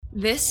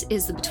This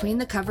is the Between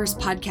the Covers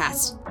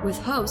podcast with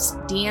hosts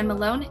DeAnn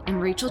Malone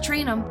and Rachel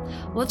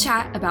Trainum. We'll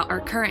chat about our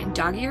current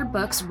dog-eared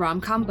books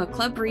rom-com book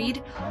club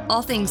read,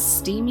 all things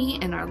steamy,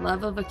 and our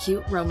love of a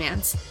cute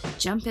romance.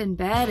 Jump in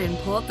bed and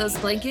pull up those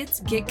blankets,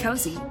 get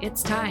cozy.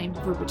 It's time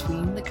for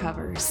Between the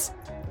Covers.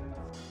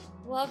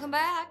 Welcome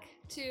back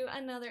to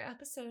another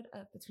episode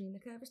of Between the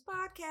Covers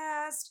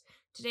podcast.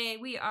 Today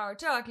we are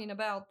talking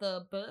about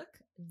the book,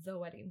 The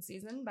Wedding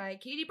Season by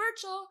Katy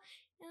Birchall.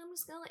 And I'm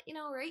just gonna let you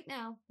know right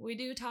now, we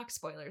do talk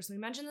spoilers. We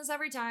mention this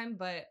every time,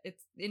 but it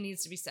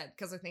needs to be said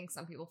because I think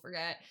some people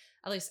forget.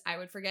 At least I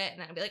would forget,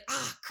 and I'd be like,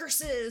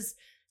 curses.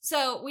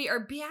 So we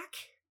are back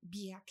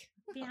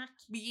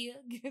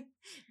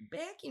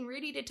and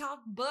ready to talk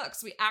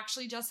books. We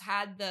actually just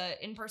had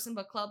the in-person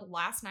book club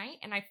last night,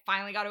 and I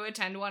finally got to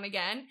attend one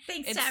again.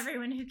 Thanks to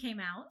everyone who came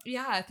out.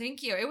 Yeah,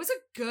 thank you.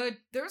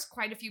 There was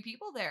quite a few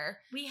people there.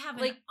 We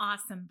have an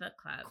awesome book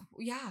club.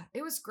 Yeah,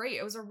 it was great.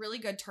 It was a really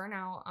good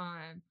turnout.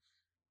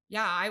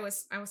 Yeah, I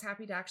was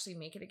happy to actually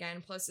make it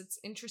again. Plus, it's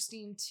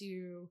interesting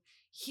to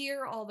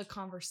hear all the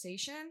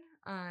conversation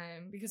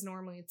because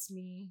normally it's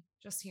me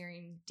just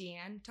hearing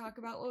DeAnn talk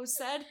about what was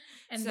said.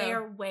 And they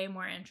are way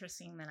more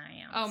interesting than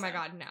I am. Oh my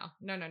God, no.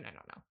 Not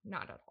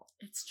at all.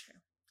 It's true.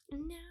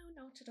 No,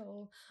 not at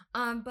all.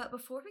 But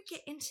before we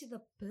get into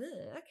the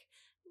book,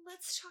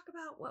 let's talk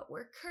about what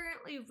we're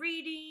currently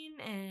reading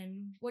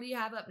and what do you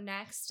have up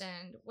next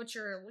and what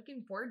you're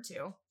looking forward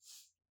to.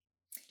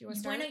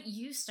 Why don't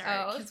you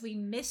start? Because we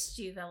missed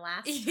you the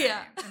last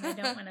time. And I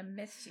don't want to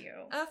miss you.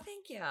 Oh,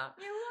 thank you.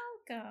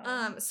 You're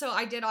welcome. So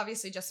I did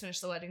obviously just finish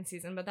The Wedding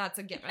Season, but that's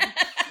a given.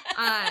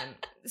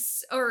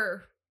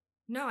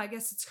 No, I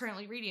guess it's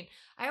currently reading.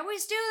 I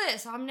always do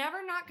this. I'm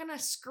never not going to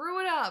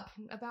screw it up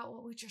about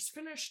what we just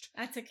finished.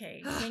 That's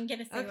okay. You didn't get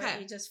to say what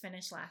you just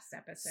finished last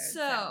episode.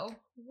 So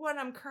what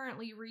I'm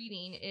currently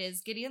reading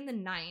is Gideon the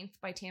Ninth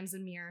by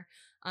Tamsin Muir.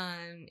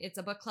 It's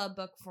a book club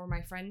book for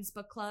my friends'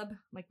 book club,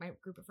 like my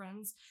group of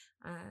friends.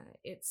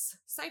 It's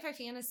sci-fi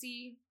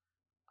fantasy.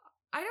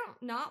 I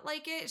don't not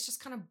like it. It's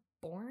just kind of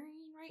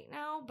boring right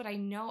now, but I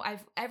know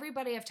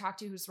everybody I've talked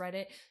to who's read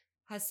it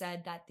has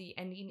said that the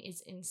ending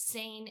is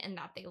insane and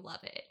that they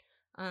love it.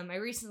 I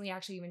recently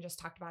actually even just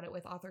talked about it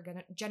with author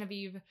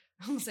Genevieve.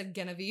 I almost said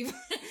Genevieve.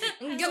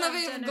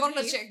 Genevieve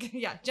Garnichek.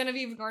 Yeah,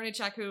 Genevieve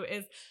Garnichek, who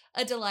is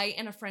a delight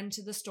and a friend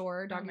to the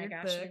store. Oh my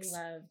gosh, books.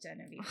 I love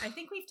Genevieve. I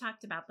think we've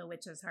talked about The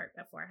Witch's Heart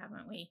before,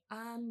 haven't we?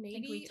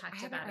 Maybe I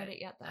haven't read it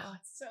yet though. Oh,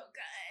 it's so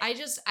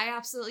good. I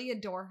absolutely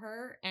adore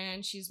her,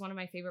 and she's one of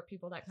my favorite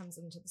people that comes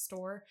into the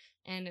store.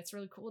 And it's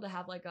really cool to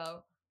have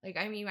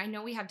I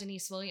know we have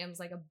Denise Williams,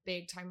 like a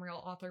big time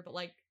real author, but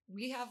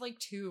we have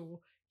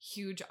two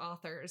huge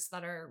authors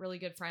that are really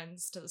good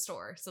friends to the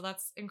store. So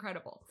that's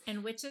incredible.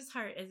 And Witch's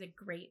Heart is a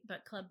great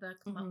book club book.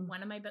 Mm-hmm.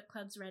 One of my book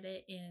clubs read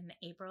it in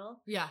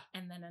April. Yeah.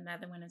 And then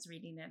another one is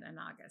reading it in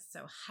August.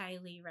 So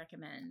highly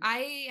recommend.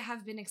 I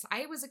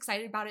was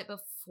excited about it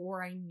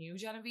before I knew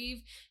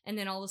Genevieve. And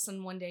then all of a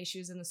sudden one day she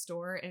was in the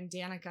store and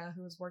Danica,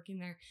 who was working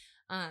there,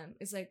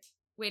 is like,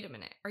 wait a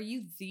minute, are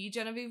you the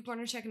Genevieve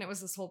Garnichek? And it was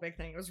this whole big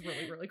thing. It was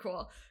really, really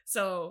cool.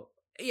 So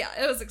yeah,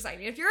 it was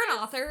exciting. If you're an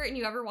author and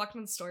you ever walk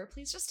in the store,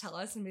 please just tell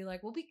us and be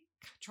like, we'll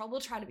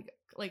try to be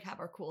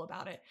have our cool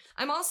about it.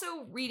 I'm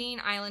also reading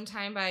Island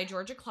Time by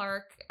Georgia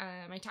Clark.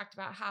 I talked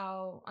about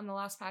how on the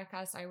last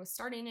podcast I was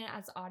starting it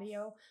as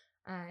audio,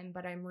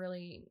 but I'm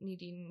really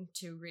needing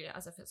to read it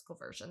as a physical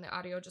version. The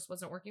audio just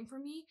wasn't working for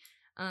me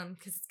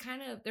because it's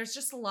there's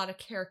just a lot of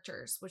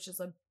characters, which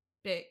is a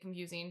bit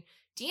confusing.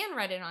 DeAnn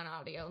read it on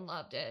audio and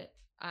loved it.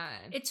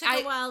 It took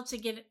a while to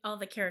get all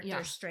the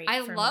characters straight. I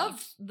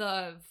love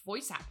the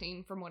voice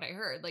acting from what I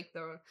heard, like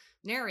the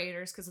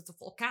narrators, because it's a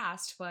full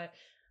cast. But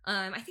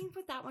I think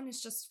with that one,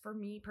 it's just for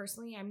me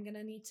personally, I'm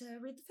gonna need to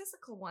read the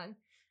physical one.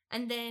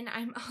 And then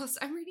I'm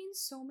reading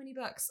so many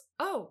books.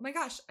 Oh my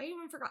gosh, I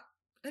even forgot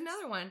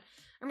another one.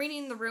 I'm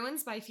reading The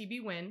Ruins by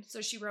Phoebe Wynne.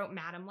 So she wrote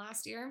Madam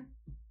last year,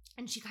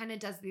 and she kind of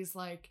does these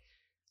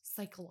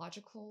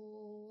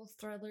psychological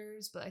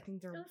thrillers, but I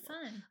think they're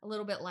fun, a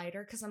little bit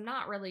lighter because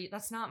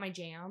that's not my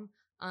jam.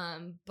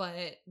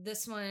 But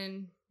this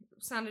one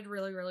sounded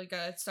really, really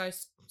good, so I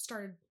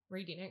started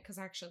reading it because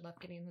I actually left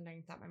Gideon the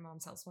Ninth at my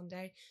mom's house one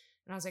day,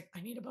 and I was like,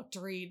 I need a book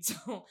to read,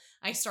 so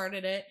I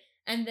started it.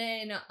 And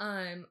then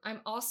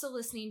I'm also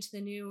listening to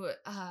the new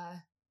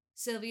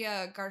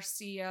Sylvia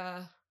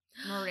Garcia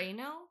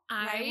Moreno.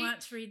 I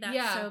want to read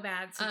that so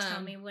bad, so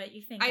tell me what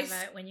you think of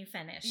it when you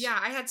finish. Yeah,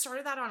 I had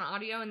started that on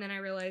audio, and then I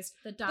realized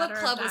The Daughter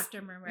of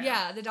Dr. Moreau.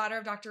 Yeah, The Daughter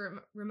of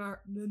Dr.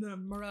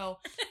 Moreau.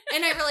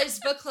 And I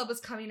realized book club was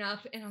coming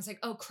up, and I was like,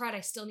 oh crud,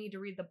 I still need to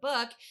read the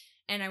book,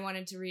 and I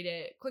wanted to read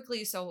it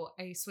quickly, so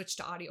I switched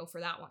to audio for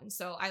that one.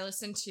 So I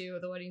listened to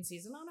The Wedding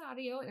Season on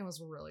audio, and it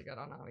was really good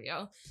on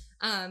audio.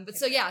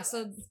 So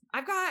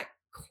I've got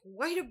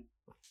quite a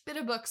bit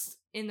of books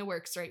in the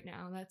works right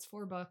now. That's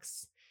 4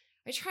 books.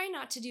 I try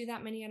not to do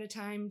that many at a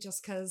time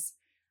just because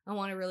I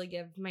want to really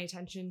give my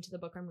attention to the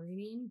book I'm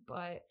reading,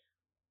 but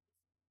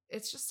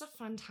it's just a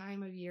fun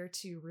time of year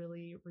to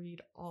really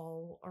read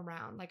all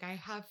around. I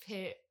have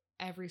hit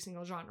every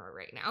single genre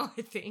right now,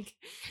 I think.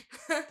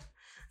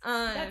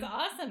 That's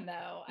awesome,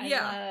 though. I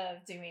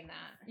love doing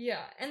that.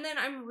 Yeah. And then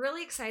I'm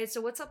really excited.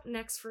 So what's up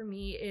next for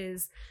me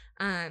is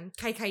Kai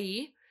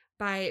Kai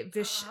by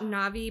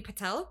Vaishnavi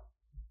Patel.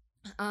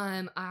 It's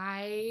on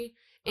my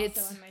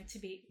to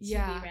be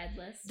read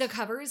list. The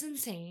cover is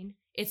insane.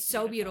 It's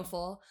so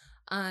beautiful.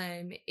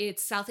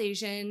 It's South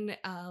Asian,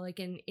 like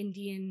an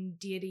Indian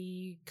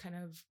deity kind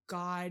of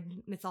god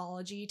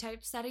mythology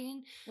type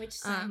setting. Which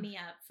signed me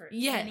up for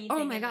anything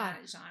oh my god,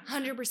 in that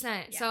genre. 100%.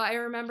 Yeah. So I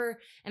remember,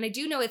 and I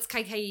do know it's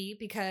Kai Kai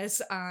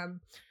because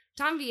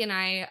Tomvi and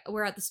I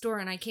were at the store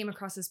and I came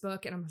across this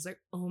book and I was like,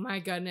 oh my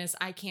goodness,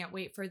 I can't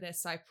wait for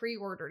this. So I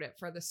pre-ordered it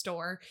for the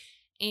store,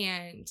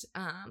 and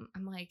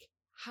I'm like,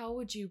 how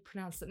would you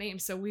pronounce the name?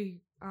 So we're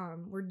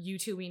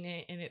YouTubing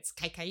it, and it's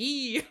Kai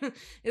Kai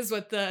is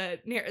what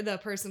the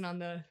person on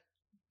the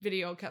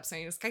video kept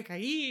saying, is Kai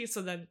Kai.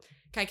 So then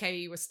Kai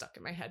Kai was stuck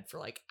in my head for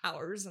like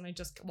hours, and I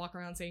just walk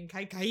around saying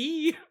Kai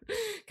Kai,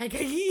 Kai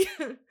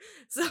Kai.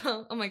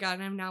 So, oh my god,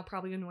 and I'm now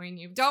probably annoying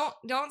you.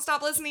 Don't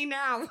stop listening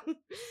now.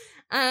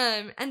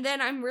 And then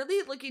I'm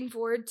really looking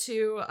forward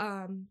to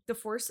The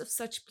Force of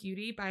Such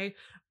Beauty by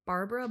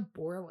Barbara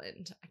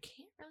Borland. I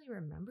can't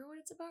really remember what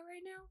it's about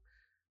right now.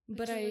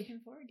 But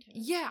looking forward to it.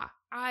 Yeah,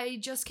 I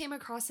just came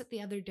across it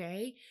the other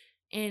day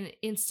and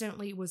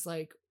instantly was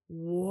like,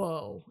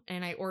 whoa.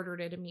 And I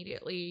ordered it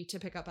immediately to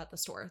pick up at the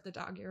store, the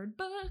Dog Eared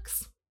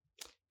Books,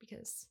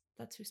 because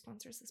that's who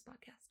sponsors this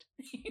podcast.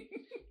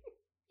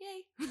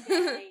 Yay.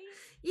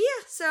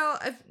 Yeah, so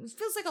it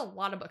feels like a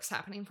lot of books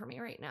happening for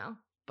me right now,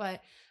 but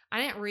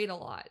I didn't read a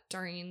lot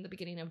during the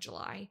beginning of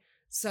July.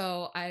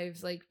 So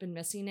I've like been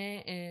missing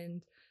it,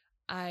 and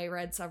I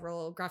read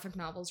several graphic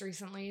novels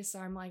recently, so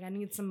I'm like, I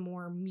need some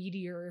more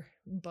meatier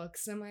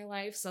books in my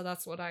life, so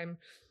that's what I'm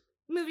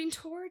moving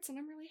towards, and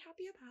I'm really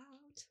happy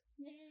about.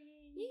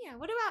 Yay! Yeah,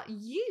 what about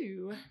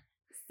you?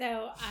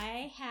 So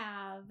I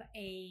have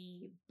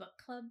a book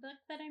club book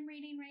that I'm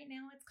reading right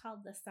now. It's called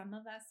The Sum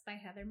of Us by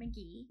Heather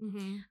McGee.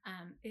 Mm-hmm.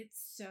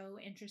 It's so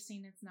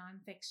interesting. It's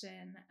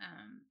nonfiction.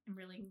 I'm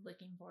really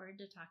looking forward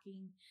to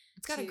talking.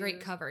 It's got a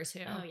great cover,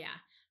 too. Oh, yeah.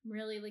 I'm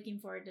really looking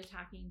forward to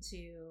talking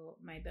to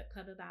my book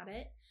club about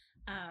it.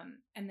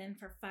 And then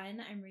for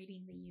fun, I'm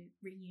reading The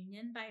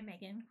Reunion by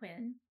Megan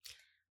Quinn.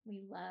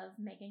 We love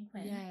Megan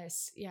Quinn.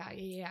 Yes. Yeah.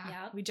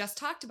 Yep. We just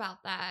talked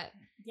about that.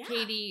 Yeah.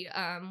 Katie,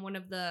 one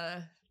of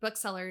the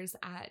booksellers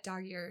at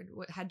Dog Eared,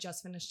 had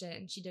just finished it,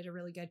 and she did a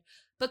really good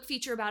book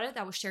feature about it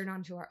that was shared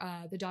onto our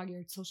the Dog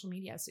Eared social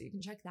media, so you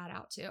can check that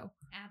out too.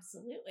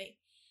 Absolutely.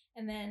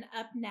 And then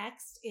up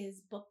next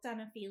is Booked on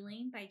a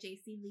Feeling by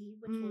J.C. Lee,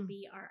 which will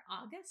be our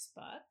August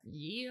book.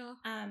 Yeah.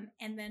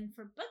 And then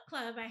for book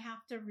club, I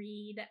have to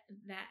read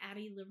the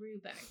Addie LaRue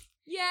book.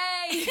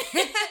 Yay!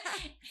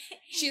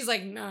 She's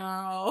like,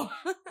 no.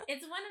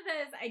 It's one of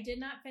those I did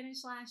not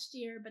finish last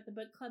year, but the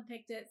book club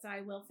picked it, so I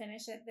will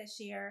finish it this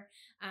year.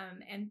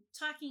 And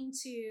talking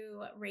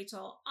to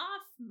Rachel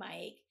off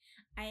mic,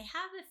 I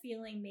have a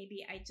feeling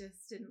maybe I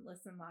just didn't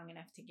listen long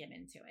enough to get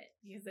into it,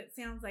 because it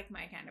sounds like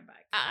my kind of book.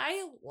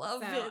 I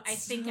love it. I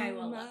think so I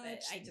will much. love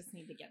it. I just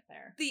need to get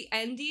there. The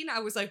ending, I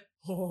was like,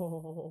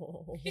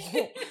 oh.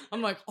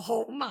 I'm like,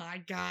 oh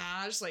my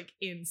gosh, like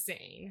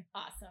insane.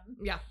 Awesome.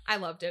 Yeah, I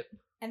loved it.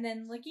 And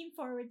then looking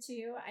forward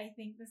to, I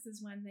think this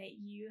is one that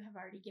you have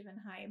already given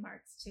high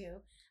marks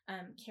to.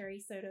 Carrie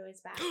Soto is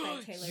Back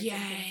by Taylor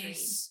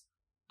Jenkins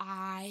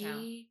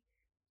Reid.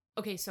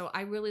 Okay, so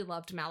I really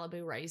loved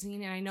Malibu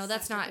Rising, and I know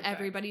that's not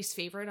everybody's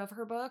favorite of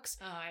her books.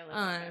 Oh, I love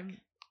that book.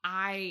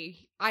 I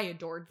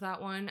adored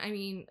that one. I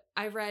mean,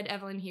 I read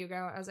Evelyn Hugo.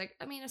 I was like,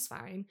 I mean, it's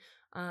fine.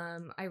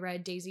 I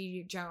read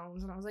Daisy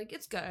Jones, and I was like,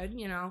 it's good,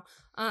 you know.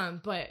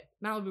 But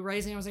Malibu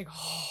Rising, I was like,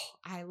 oh,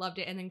 I loved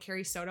it. And then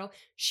Carrie Soto,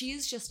 she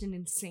is just an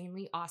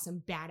insanely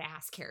awesome,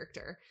 badass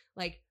character.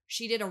 Like,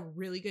 she did a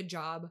really good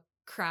job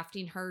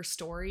crafting her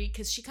story,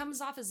 because she comes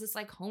off as this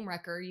like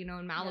homewrecker, you know,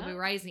 in Malibu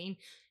Rising.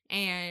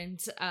 And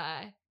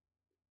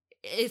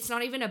it's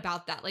not even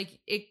about that. Like,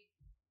 it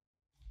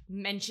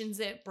mentions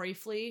it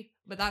briefly,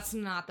 but that's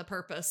not the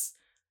purpose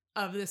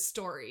of this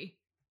story.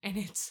 And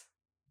it's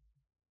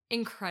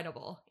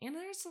incredible. And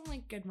there's some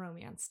like good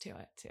romance to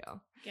it too.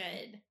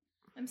 Good.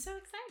 I'm so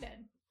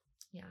excited.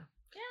 Yeah.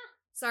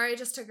 Sorry, I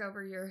just took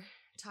over your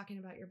talking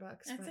about your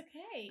books. That's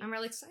okay. I'm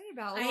really excited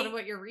about a lot of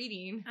what you're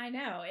reading. I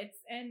know.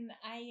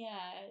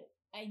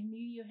 I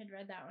knew you had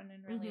read that one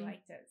and really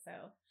liked it, so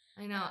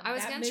I know. I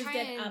was gonna try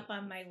it up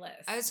on my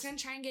list. I was gonna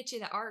try and get you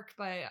the ARC,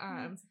 but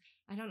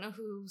I don't know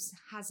who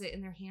has it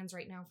in their hands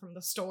right now from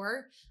the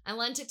store. I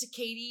lent it to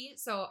Katie,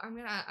 so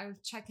I'll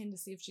check in to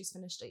see if she's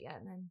finished it yet,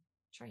 and then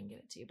try and get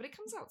it to you. But it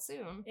comes out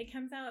soon. It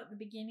comes out the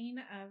beginning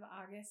of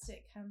August.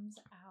 It comes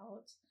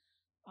out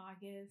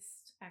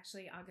August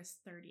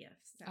 30th.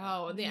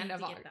 So the end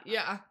of August.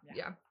 Yeah.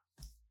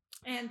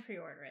 And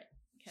pre-order it,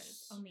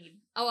 because I'll need.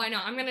 Oh, I know.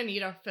 I'm gonna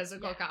need a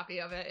physical copy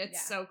of it.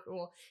 It's so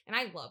cool, and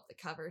I love the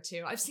cover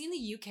too. I've seen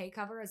the UK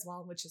cover as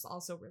well, which is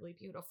also really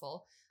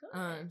beautiful.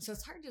 So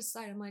it's hard to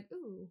decide. I'm like,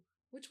 ooh,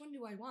 which one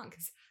do I want?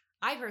 Because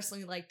I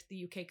personally liked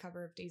the UK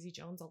cover of Daisy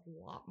Jones a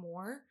lot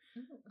more.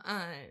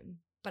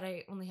 But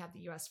I only have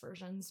the US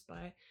versions.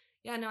 But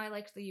yeah, no, I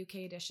liked the UK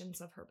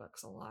editions of her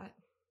books a lot.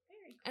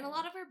 Very cool. And a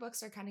lot of her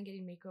books are kind of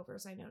getting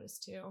makeovers, I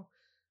noticed too,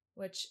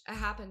 which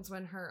happens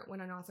when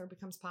an author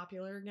becomes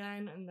popular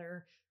again and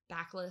their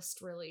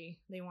backlist really,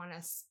 they want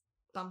to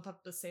bump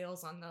up the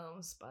sales on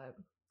those. But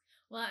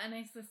well, and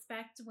I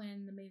suspect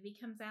when the movie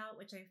comes out,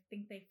 which I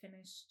think they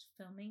finished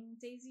filming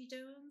Daisy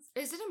Jones.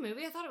 Is it a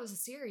movie? I thought it was a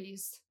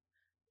series.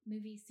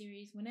 Movie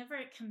series. Whenever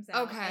it comes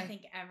out, Okay. I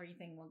think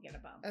everything will get a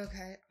bump.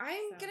 Okay.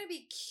 I'm going to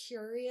be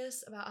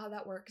curious about how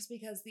that works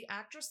because the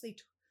actress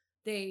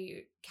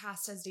they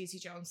cast as Daisy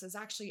Jones is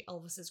actually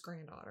Elvis's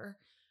granddaughter.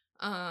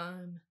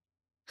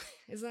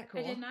 Isn't that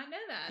cool? I did not know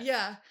that.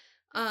 Yeah.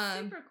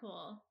 That's super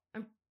cool.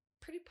 I'm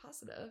pretty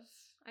positive.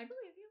 I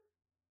believe you.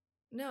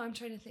 No, I'm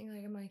trying to think.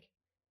 I'm like,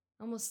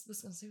 almost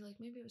was gonna say like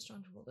maybe it was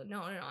John Travolta.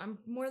 No. I'm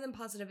more than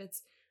positive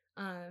it's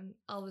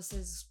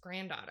Elvis's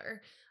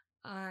granddaughter.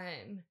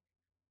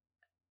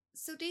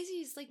 So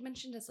Daisy's like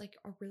mentioned as like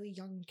a really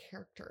young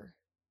character,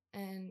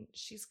 and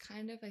she's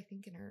kind of, I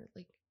think, in her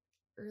like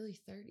early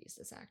 30s.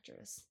 This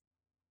actress.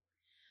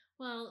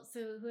 Well,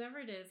 so whoever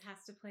it is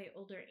has to play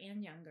older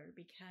and younger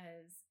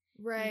because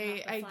right,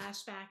 you have the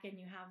flashback and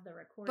you have the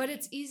recording. But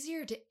it's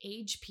easier to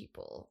age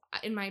people,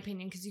 in my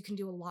opinion, because you can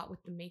do a lot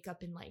with the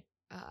makeup and like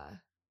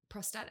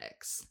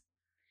prosthetics.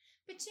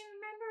 But you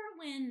remember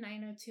when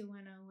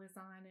 90210 was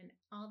on and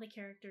all the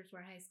characters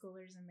were high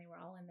schoolers and they were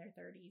all in their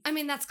 30s? I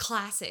mean, that's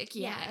classic,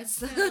 yes.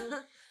 Yeah, so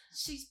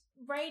she's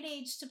right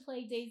age to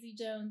play Daisy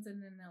Jones,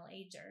 and then they'll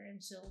age her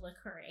and she'll look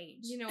her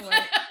age. You know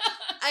what?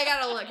 I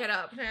gotta look it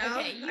up now.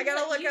 Okay, I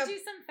gotta look up. Do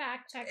some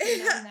fact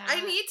checking on that.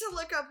 I need to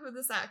look up who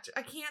this actor.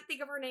 I can't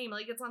think of her name.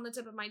 Like, it's on the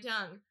tip of my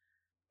tongue.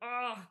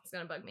 Oh, it's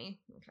gonna bug me.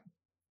 Okay.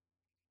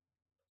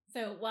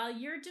 So while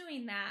you're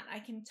doing that, I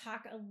can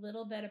talk a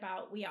little bit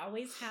about, we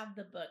always have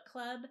the book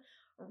club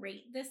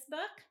rate this book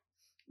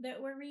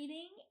that we're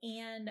reading,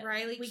 and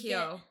Riley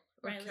Keough.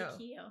 Riley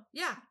Keough.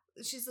 Yeah,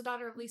 she's the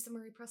daughter of Lisa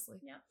Marie Presley.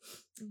 Yep.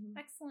 Mm-hmm.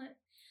 Excellent.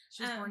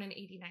 She was born in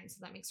 89, so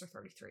that makes her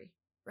 33,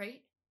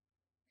 right?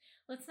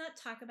 Let's not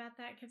talk about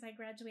that because I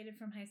graduated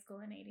from high school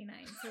in 89.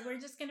 So we're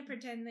just going to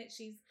pretend that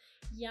she's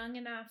young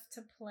enough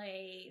to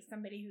play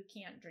somebody who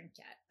can't drink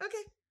yet.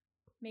 Okay.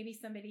 Maybe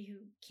somebody who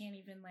can't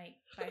even like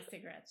buy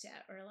cigarettes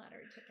yet or a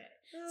lottery ticket.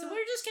 So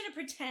we're just going to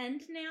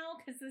pretend now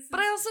because this is.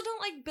 But I also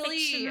don't like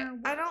Billy.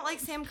 I don't like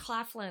Sam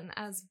Claflin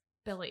as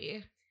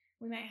Billy.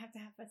 We might have to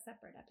have a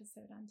separate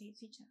episode on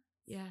Daisy Jones.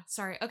 Yeah,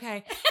 sorry.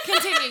 Okay,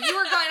 continue. You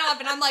were going off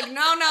and I'm like,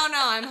 no,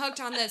 I'm hooked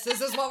on this. This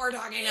is what we're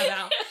talking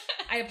about.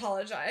 I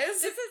apologize.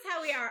 This is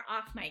how we are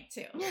off mic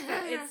too.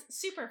 It's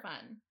super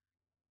fun.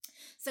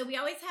 So we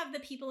always have the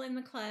people in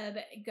the club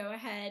go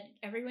ahead.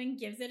 Everyone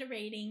gives it a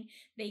rating.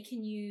 They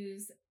can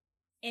use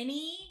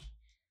any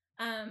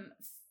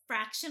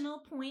fractional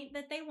point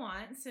that they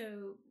want.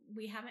 So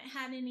we haven't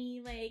had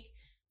any like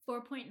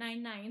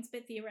 4.99s,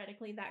 but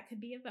theoretically that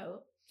could be a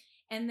vote.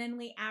 And then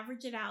we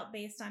average it out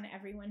based on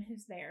everyone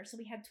who's there. So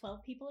we had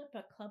 12 people at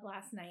book club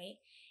last night.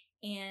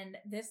 And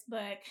this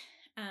book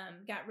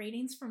got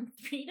ratings from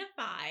 3 to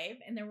 5.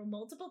 And there were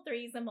multiple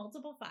 3s and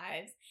multiple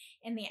 5s.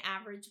 And the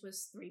average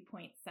was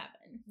 3.7.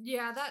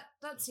 Yeah,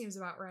 that seems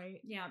about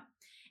right. Yeah.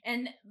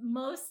 And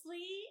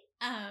mostly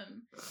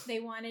they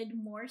wanted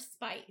more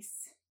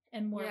spice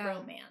and more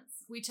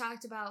romance. We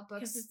talked about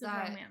books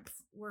that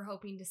we're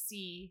hoping to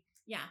see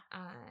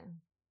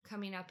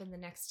coming up in the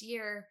next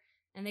year.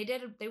 And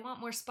they want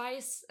more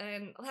spice.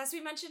 And as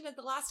we mentioned at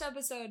the last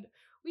episode,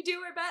 we do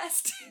our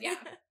best. Yeah.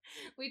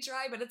 We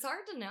try, but it's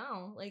hard to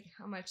know like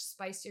how much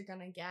spice you're going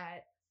to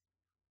get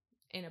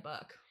in a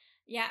book.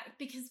 Yeah,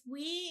 because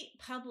we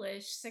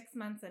publish 6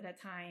 months at a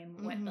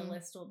time what the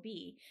list will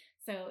be.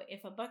 So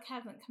if a book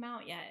hasn't come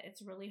out yet,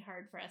 it's really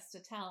hard for us to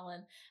tell.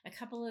 And a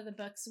couple of the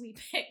books we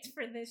picked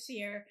for this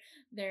year,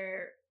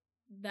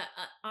 the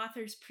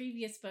author's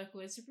previous book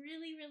was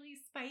really, really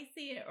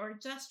spicy or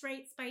just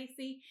right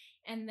spicy.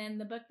 And then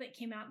the book that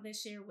came out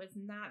this year was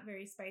not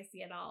very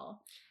spicy at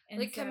all. And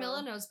like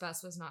Camilla Knows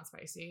Best was not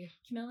spicy.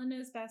 Camilla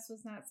Knows Best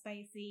was not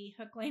spicy.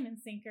 Hook, Line, and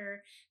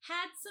Sinker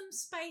had some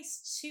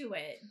spice to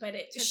it, but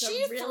it took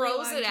a really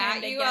long time to get there. She throws it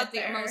at you at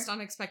the most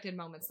unexpected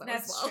moments though.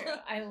 That's as well.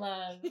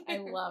 True. I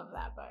love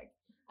that book.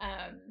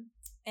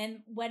 And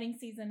Wedding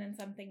Season and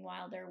Something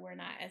Wilder were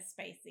not as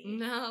spicy.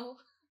 No.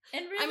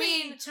 And really, I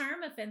mean,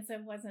 Charm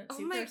Offensive wasn't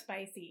super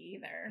spicy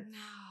either. No.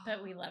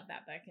 But we love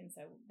that book, and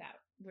so that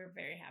we're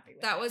very happy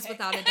with that. That was pick.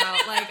 Without a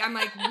doubt. Like, I'm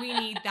like, we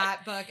need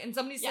that book. And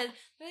somebody said, like,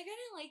 I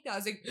didn't like that. I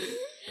was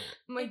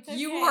like, okay.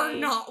 You are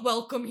not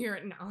welcome here.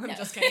 No, I'm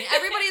just kidding.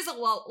 Everybody's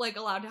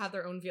allowed to have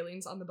their own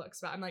feelings on the books,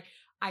 but I'm like,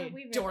 I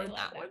adore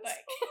that one.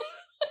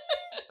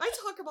 I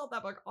talk about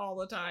that book all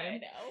the time.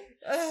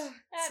 I know.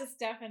 That's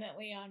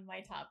definitely on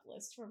my top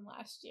list from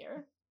last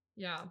year.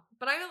 Yeah,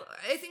 but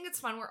I think it's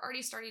fun. We're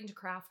already starting to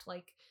craft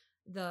like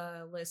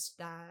the list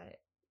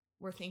that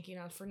we're thinking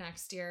of for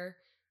next year.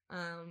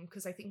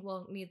 because I think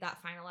we'll need that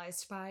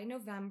finalized by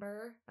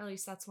November. At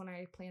least that's when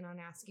I plan on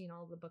asking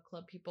all the book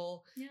club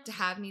people to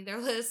have me their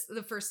list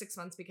the first 6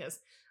 months, because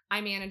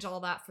I manage all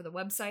that for the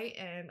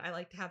website and I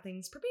like to have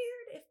things prepared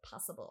if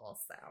possible.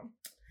 So,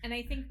 and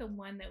I think the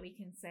one that we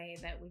can say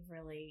that we've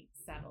really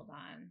settled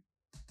on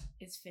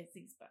is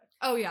Fizzy's book.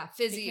 Oh yeah,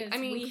 Fizzy. Because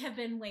we have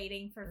been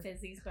waiting for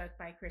Fizzy's book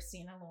by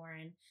Christina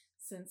Lauren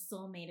since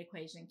Soulmate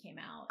Equation came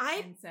out.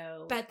 And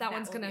so bet that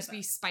one's gonna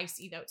be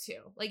spicy though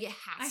too. Like, it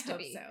has to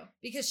be. So.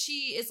 Because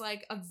she is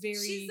like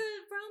she's a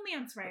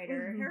romance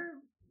writer.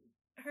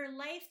 Mm-hmm. Her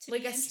life to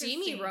like a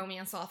steamy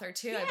romance author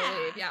too, I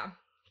believe. Yeah.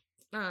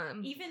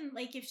 Even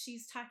like if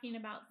she's talking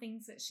about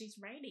things that she's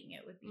writing,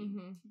 it would be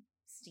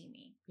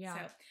steamy. Yeah.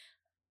 So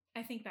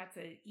I think that's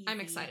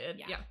I'm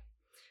excited. Yeah.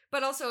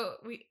 But also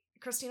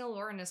Christina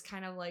Lauren is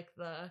kind of like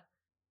the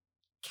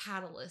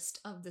catalyst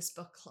of this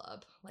book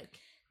club. Like,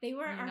 they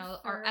were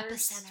our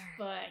epicenter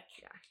book,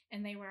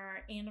 and they were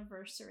our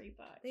anniversary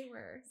book. They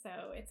were. So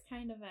it's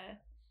kind of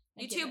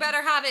you two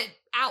better have it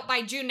out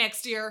by June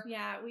next year.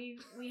 Yeah, we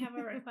have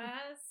a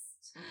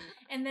request,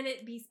 and then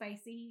it be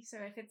spicy. So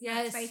if it's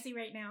not spicy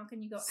right now,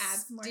 can you go add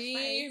some more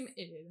spice?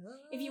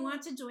 If you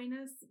want to join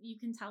us, you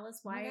can tell us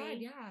why. Oh my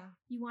God,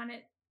 you want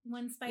it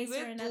one spice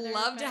or another. We would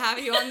love to have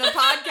you on the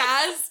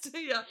podcast.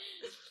 Yeah.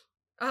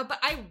 But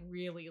I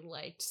really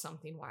liked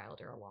Something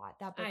Wilder a lot.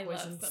 That book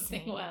was insane.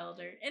 Something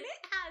Wilder, and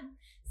it had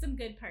some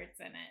good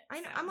parts in it. I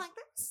know. I'm like,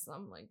 there's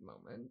some like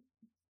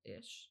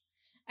moment-ish.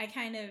 I'm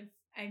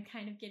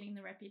kind of getting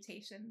the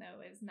reputation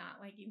though as not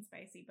liking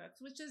spicy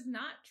books, which is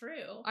not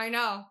true. I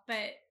know,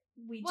 but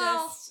we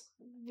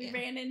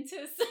ran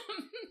into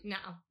some. No,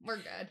 we're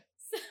good.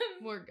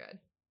 We're good.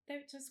 They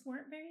just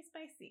weren't very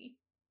spicy.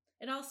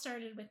 It all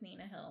started with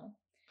Nina Hill,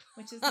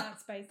 which is not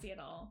spicy at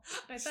all,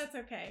 but that's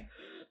okay.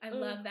 I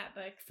love that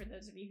book. For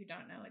those of you who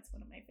don't know, it's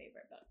one of my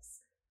favorite books.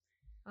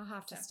 I'll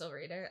have to still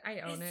read it. I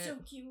own it. It's so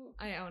cute.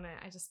 I own it.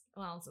 It's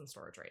in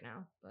storage right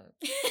now, but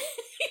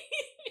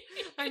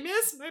I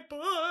miss my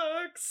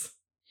books.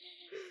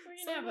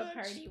 We're gonna have a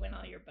party when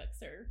all your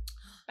books are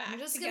back I'm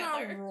just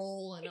together. Gonna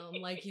roll in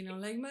them, like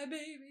like my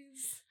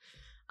babies.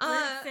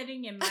 We're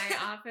sitting in my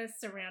office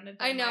surrounded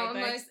by my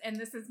books, and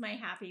this is my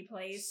happy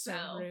place. So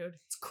rude.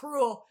 It's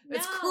cruel.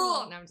 It's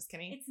cruel. No, I'm just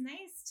kidding. It's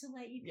nice to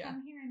let you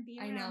come here and be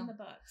around the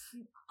books.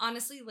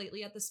 Honestly,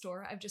 lately at the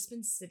store, I've just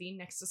been sitting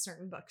next to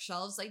certain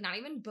bookshelves, like not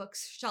even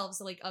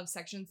bookshelves, like of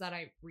sections that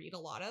I read a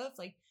lot of.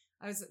 Like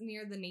I was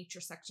near the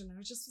nature section. I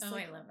was just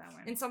like, I love that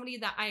one. And somebody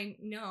that I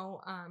know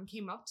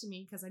came up to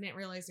me because I didn't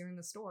realize they were in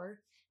the store,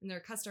 and they're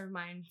a customer of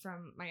mine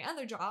from my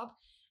other job.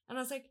 And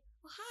I was like,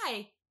 well, hi.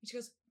 And she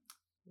goes,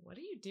 what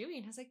are you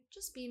doing? I was like,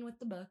 just being with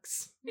the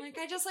books. Like,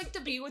 I just like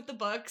to be with the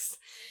books.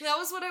 That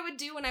was what I would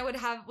do when I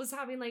was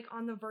having like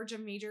on the verge of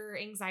major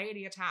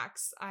anxiety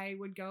attacks. I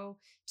would go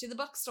to the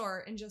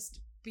bookstore and just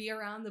be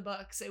around the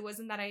books. It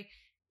wasn't that I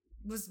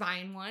was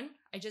buying one.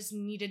 I just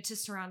needed to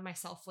surround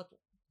myself with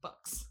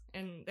books,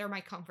 and they're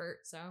my comfort.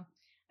 So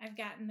I've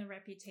gotten the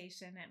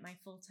reputation at my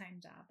full-time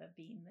job of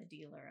being the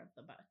dealer of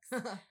the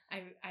books.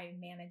 I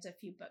manage a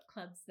few book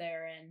clubs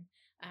there, and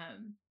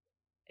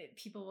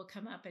people will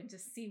come up and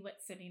just see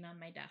what's sitting on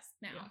my desk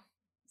now. Yeah.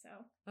 So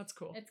that's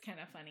cool. It's kind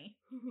of funny.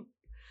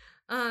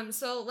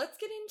 So let's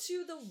get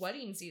into The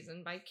Wedding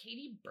Season by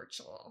Katy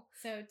Birchall.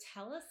 So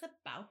tell us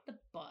about the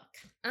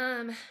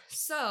book.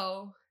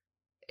 So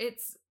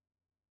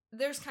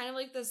there's kind of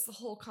like this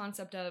whole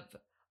concept of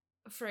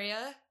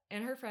Freya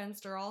and her friends,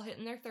 they're all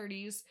hitting their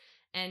 30s,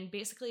 and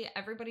basically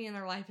everybody in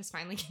their life is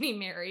finally getting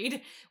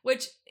married,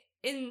 which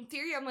in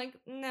theory, I'm like,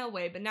 no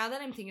way. But now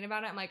that I'm thinking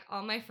about it, I'm like,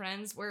 all my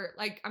friends were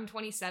like, I'm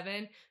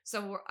 27.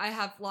 So I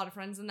have a lot of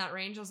friends in that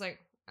range. I was like,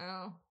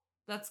 oh,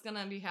 that's going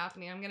to be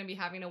happening. I'm going to be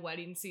having a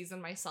wedding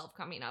season myself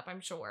coming up,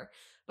 I'm sure.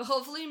 But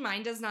hopefully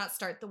mine does not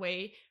start the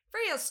way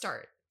Freya's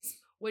starts,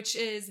 which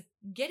is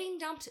getting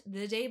dumped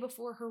the day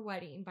before her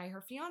wedding by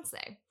her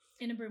fiance.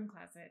 In a broom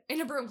closet.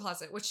 In a broom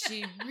closet, which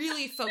she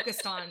really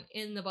focused on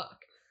in the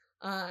book.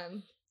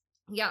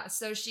 Yeah,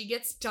 so she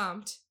gets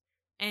dumped.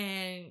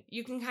 And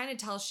you can kind of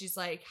tell she's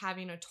like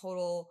having a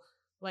total,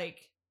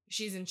 like,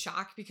 she's in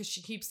shock because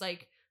she keeps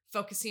like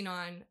focusing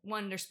on,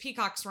 one, there's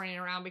peacocks running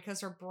around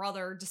because her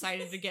brother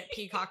decided to get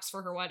peacocks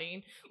for her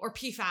wedding, or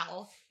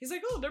peafowl. He's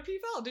like, oh, they're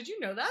peafowl. Did you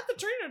know that? The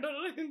trainer.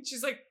 And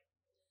she's like,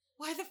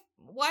 why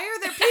are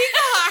there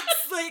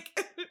peacocks?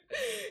 Like,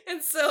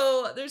 and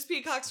so there's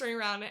peacocks running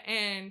around,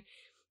 and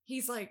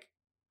he's like,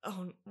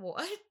 oh,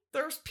 what?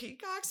 There's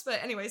peacocks?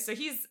 But anyway, so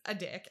he's a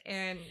dick,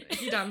 and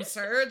he dumps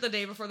her the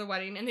day before the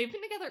wedding, and they've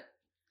been together.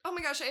 Oh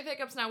my gosh, I have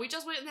hiccups now. We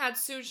just went and had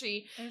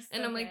sushi,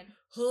 and I'm like,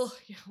 oh,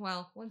 yeah,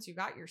 well, once you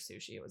got your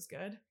sushi, it was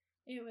good.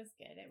 It was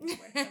good. It was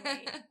worth the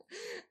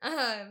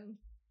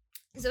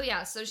wait. So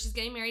yeah, so she's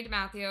getting married to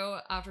Matthew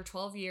after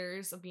 12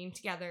 years of being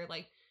together.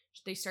 Like,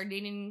 they started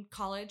dating in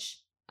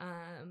college,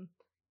 and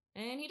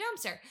he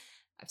dumps her.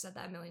 I've said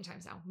that a million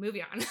times now.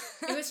 Moving on.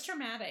 It was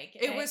traumatic.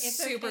 It was it's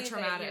super okay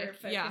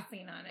traumatic. That you're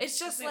focusing on it. It's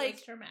just it like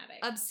was traumatic.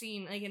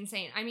 obscene, like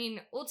insane. I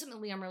mean,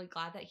 ultimately, I'm really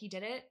glad that he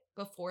did it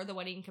before the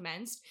wedding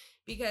commenced,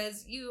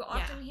 because you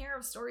often hear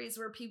of stories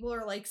where people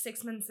are like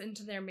 6 months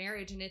into their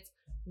marriage and it's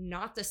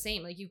not the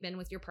same. Like you've been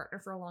with your partner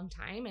for a long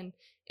time and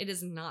it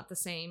is not the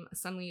same.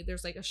 Suddenly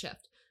there's like a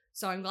shift.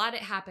 So I'm glad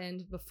it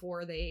happened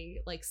before they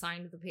like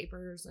signed the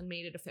papers and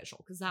made it official,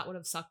 because that would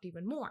have sucked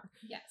even more.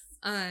 Yes.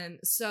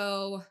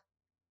 So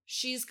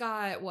she's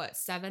got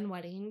 7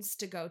 weddings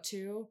to go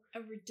to.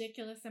 A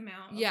ridiculous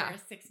amount over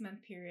a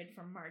 6-month period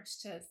from March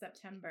to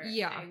September.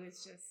 Yeah. I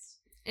was just...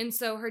 And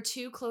so her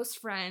 2 close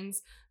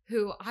friends,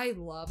 who I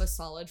love a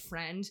solid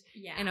friend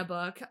in a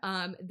book,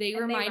 they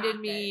reminded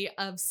me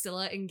of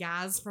Scylla and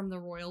Gaz from The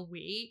Royal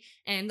We.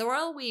 And The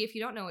Royal We, if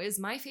you don't know, is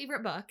my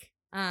favorite book.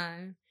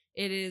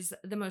 It is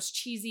the most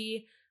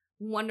cheesy,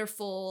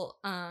 wonderful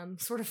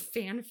sort of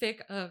fanfic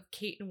of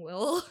Kate and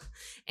Will.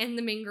 And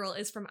the main girl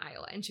is from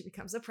Iowa and she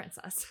becomes a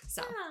princess.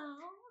 So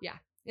yeah,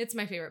 it's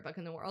my favorite book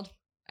in the world.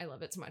 I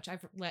love it so much.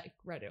 I've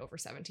read it over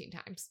 17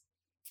 times.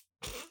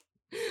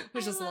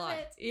 Which is a lot.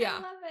 Yeah. I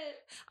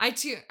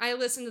love it. I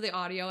listen to the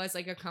audio as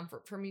like a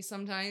comfort for me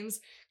sometimes,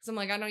 because I'm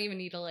like, I don't even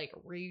need to like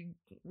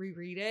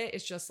reread it.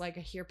 It's just like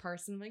I hear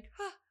parts and I'm like,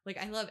 huh. Like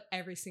I love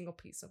every single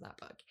piece of that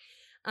book.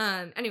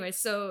 Anyway,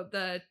 so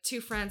the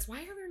 2 friends,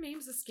 why are their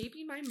names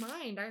escaping my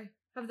mind? I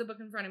have the book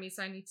in front of me,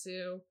 so I need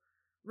to.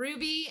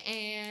 Ruby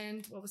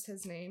and what was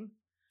his name?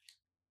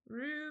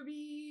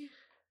 Ruby.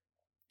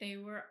 They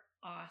were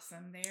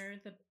awesome.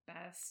 They're the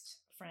best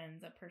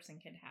friends a person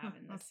could have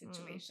in this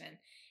situation.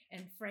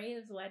 And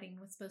Freya's wedding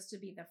was supposed to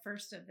be the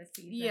first of the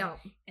season. Yeah.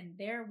 And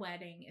their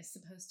wedding is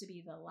supposed to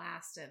be the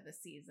last of the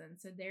season.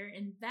 So they're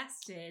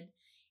invested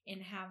in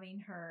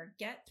having her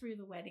get through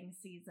the wedding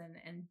season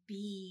and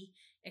be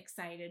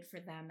excited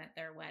for them at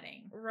their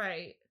wedding.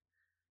 Right.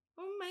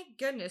 Oh my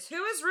goodness.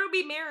 Who is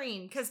Ruby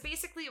marrying? Because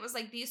basically it was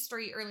like these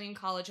 3 early in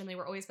college and they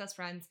were always best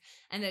friends.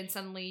 And then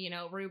suddenly,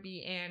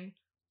 Ruby and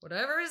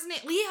whatever his name.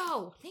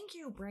 Leo. Thank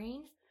you,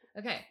 brain.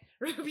 Okay.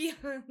 Ruby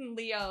and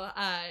Leo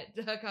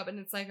hook up and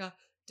it's like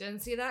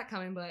didn't see that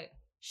coming, but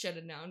should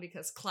have known,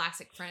 because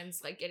classic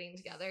friends like getting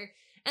together.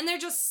 And they're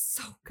just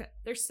so good.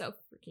 They're so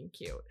freaking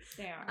cute.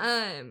 They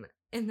are.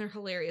 And they're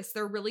hilarious.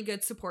 They're really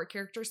good support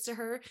characters to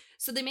her.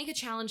 So they make a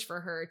challenge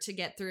for her to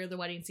get through the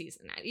wedding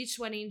season. At each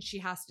wedding, she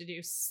has to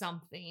do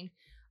something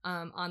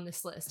on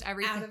this list.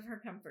 Everything out of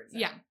her comfort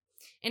zone. Yeah.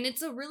 And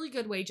it's a really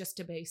good way just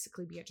to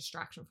basically be a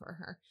distraction for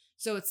her.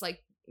 So it's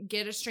like,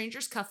 get a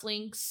stranger's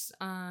cufflinks,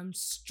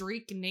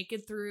 streak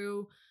naked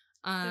through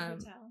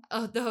the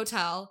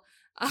hotel.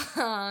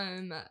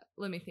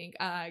 Let me think.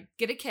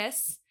 Get a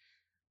kiss.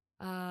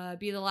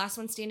 Be the last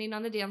one standing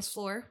on the dance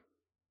floor.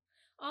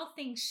 All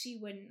things she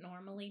wouldn't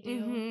normally do.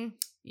 Mm-hmm.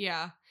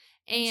 Yeah.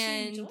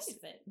 And she enjoys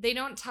it. They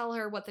don't tell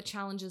her what the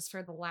challenge is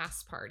for the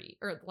last party,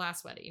 or the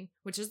last wedding,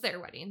 which is their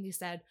wedding. They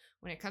said,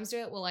 when it comes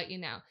to it, we'll let you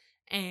know.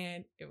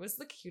 And it was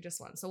the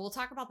cutest one. So we'll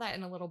talk about that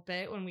in a little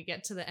bit when we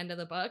get to the end of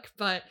the book.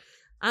 But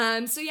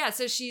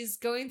so she's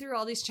going through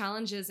all these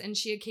challenges and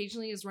she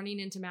occasionally is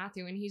running into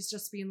Matthew and he's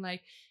just being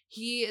like,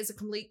 he is a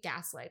complete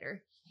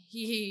gaslighter.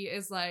 He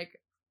is like,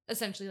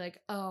 essentially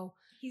like, oh,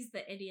 he's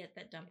the idiot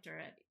that dumped her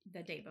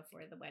the day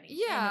before the wedding.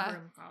 Yeah. In the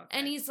room call.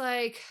 And he's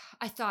like,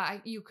 I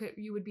thought you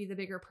would be the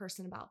bigger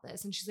person about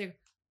this. And she's like,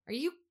 are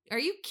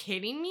you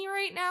kidding me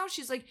right now?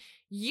 She's like,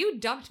 you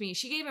dumped me.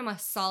 She gave him a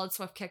solid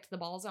swift kick to the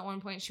balls at one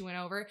point. She went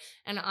over.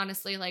 And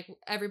honestly, like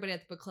everybody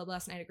at the book club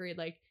last night agreed,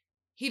 like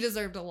he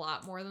deserved a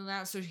lot more than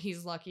that. So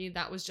he's lucky.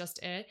 That was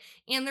just it.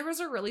 And there was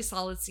a really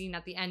solid scene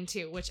at the end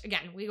too, which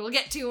again, we will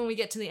get to when we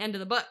get to the end of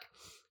the book.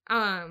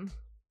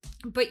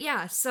 But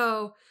yeah,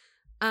 so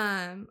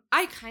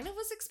I kind of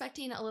was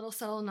expecting a little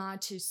subtle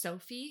nod to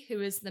Sophie,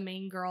 who is the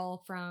main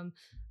girl from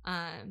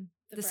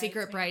the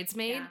Secret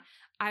Bridesmaid. Yeah.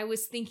 I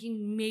was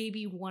thinking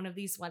maybe one of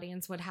these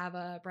weddings would have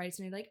a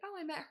bridesmaid like, oh,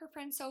 I met her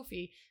friend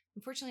Sophie.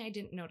 Unfortunately, I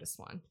didn't notice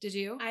one. Did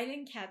you? I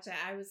didn't catch it.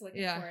 I was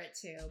looking for it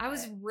too. I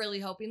was really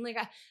hoping, like,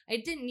 I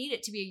didn't need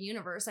it to be a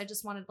universe. I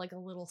just wanted like a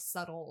little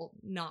subtle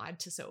nod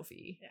to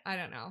Sophie. Yeah. I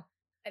don't know.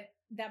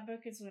 That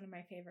book is one of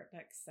my favorite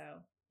books, so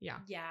yeah,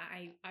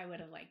 I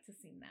would have liked to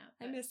seen that.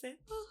 But I miss it.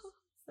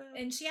 So.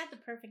 And she had the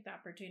perfect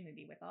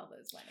opportunity with all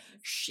those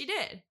weddings. She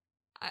did.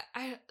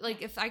 I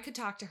like, if I could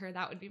talk to her,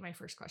 that would be my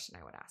first question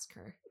I would ask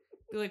her.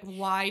 Be like,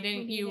 why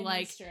didn't you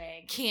like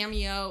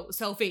cameo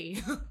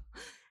Sophie?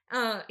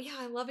 Yeah,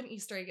 I love an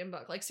Easter egg in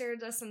book. Like Sarah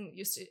does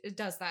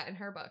that in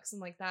her books,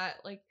 and like that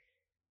like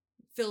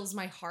fills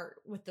my heart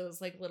with those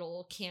like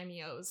little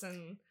cameos.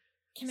 And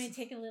can I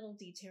take a little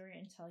detour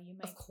and tell you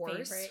my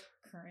favorite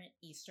current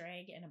Easter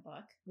egg in a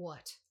book?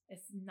 What?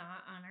 It's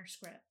not on our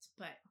script,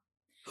 but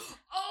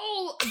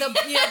oh,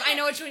 I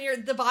know which one you're.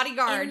 The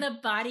Bodyguard. In The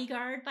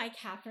Bodyguard by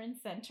Catherine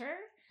Center,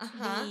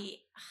 the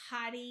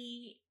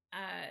hottie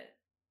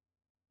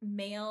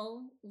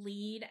male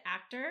lead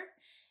actor.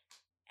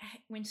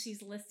 When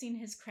she's listing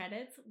his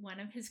credits, one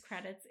of his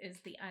credits is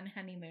The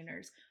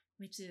Unhoneymooners.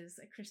 which is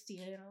a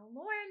Christina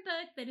Lauren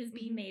book that is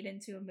being made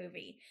into a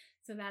movie.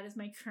 So that is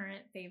my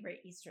current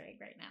favorite Easter egg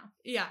right now.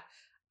 Yeah.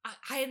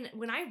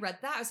 When I read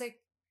that, I was like,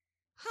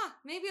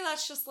 maybe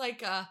that's just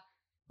like a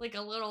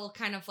little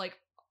kind of like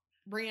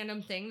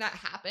random thing that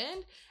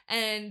happened.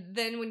 And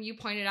then when you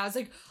pointed out, I was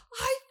like,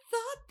 I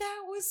thought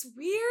that was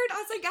weird. I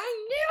was like,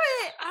 I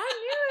knew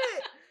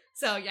it.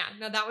 So yeah,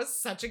 no, that was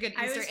such a good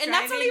Easter egg. And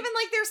that's not even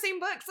like their same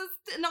books.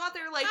 It's an author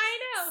like I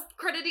know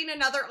crediting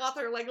another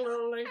author like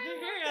little like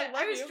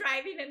I was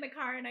driving in the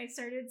car and I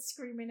started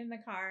screaming in the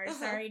car.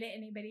 Sorry to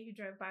anybody who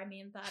drove by me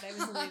and thought I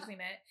was losing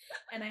it.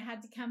 And I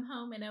had to come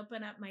home and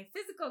open up my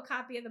physical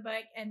copy of the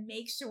book and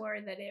make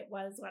sure that it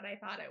was what I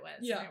thought it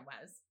was. Yeah. And it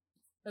was.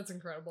 That's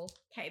incredible.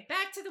 Okay,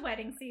 back to the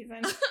wedding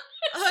season.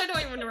 I don't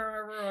even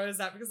remember what was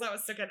that because that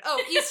was so good.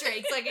 Oh, Easter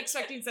eggs, like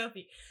expecting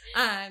Sophie.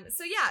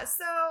 So yeah,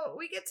 so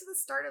we get to the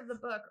start of the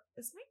book.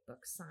 Is my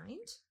book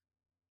signed?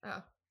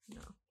 Oh,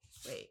 no.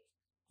 Wait.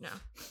 No.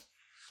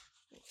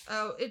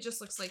 Oh, it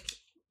just looks like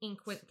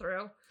ink went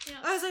through. Yeah,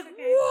 I was like,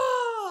 okay.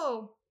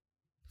 Whoa!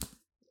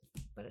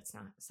 But it's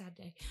not. Sad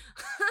day.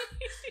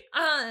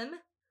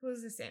 What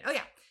was this saying? Oh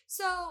yeah.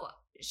 So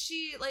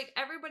she, like,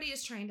 everybody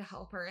is trying to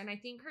help her. And I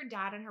think her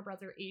dad and her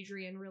brother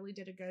Adrian really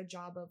did a good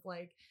job of,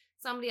 like,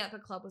 somebody at the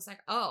club was like,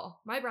 oh,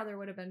 my brother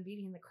would have been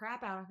beating the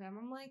crap out of him.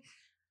 I'm like,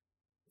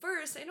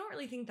 first, I don't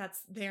really think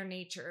that's their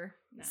nature.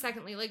 No.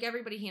 Secondly, like,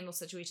 everybody handles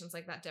situations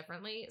like that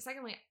differently.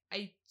 Secondly,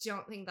 I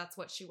don't think that's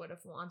what she would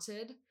have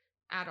wanted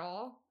at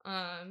all.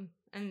 And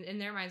in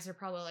their minds, they're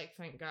probably like,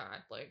 thank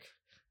God, like,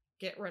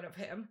 get rid of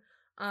him.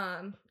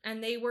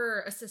 And they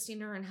were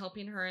assisting her and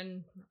helping her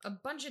in a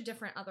bunch of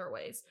different other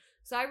ways.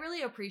 So I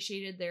really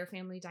appreciated their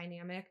family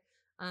dynamic.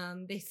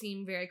 They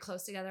seem very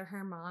close together.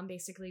 Her mom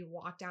basically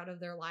walked out of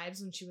their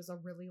lives when she was a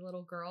really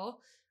little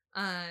girl.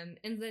 And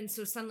then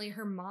so suddenly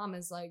her mom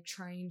is like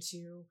trying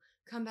to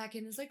come back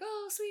in and is like,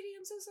 oh, sweetie,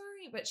 I'm so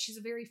sorry. But she's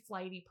a very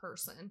flighty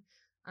person.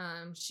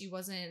 She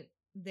wasn't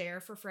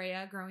there for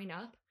Freya growing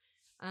up.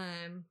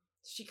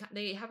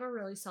 They have a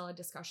really solid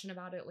discussion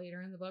about it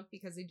later in the book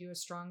because they do a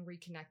strong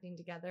reconnecting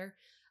together.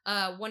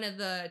 One of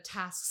the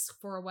tasks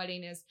for a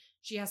wedding is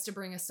she has to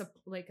bring a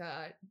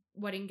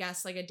wedding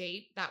guest, like a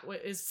date that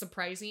is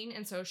surprising.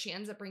 And so she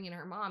ends up bringing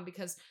her mom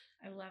because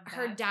I love that.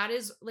 Her dad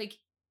is like,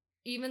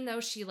 even though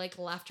she like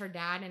left her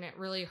dad and it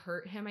really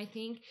hurt him, I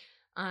think,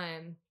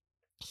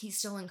 he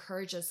still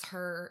encourages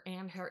her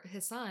and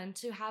his son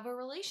to have a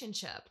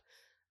relationship.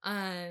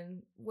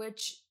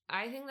 Which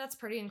I think that's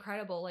pretty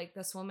incredible. Like,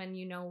 this woman,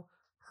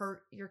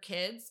 hurt your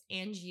kids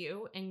and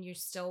you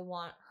still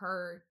want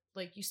her,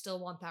 like, you still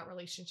want that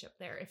relationship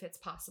there if it's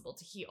possible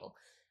to heal.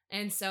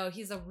 And so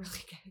he's a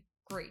really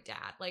great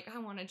dad. Like, I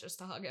wanted just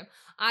to hug him.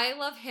 I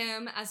love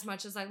him as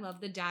much as I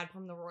love the dad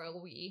from the Royal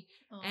We.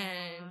 Aww.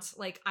 And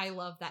like, I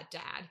love that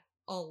dad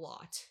a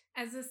lot.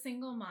 As a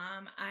single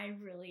mom, I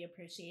really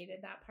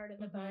appreciated that part of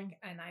the book,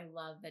 and I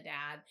love the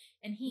dad,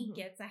 and he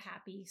gets a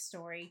happy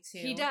story too.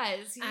 He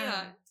does,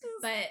 yeah.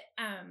 But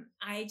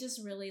I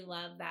just really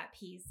love that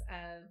piece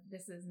of,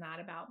 this is not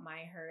about my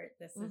hurt.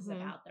 This is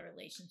about the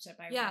relationship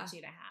I want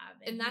you to have,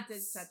 and he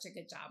did such a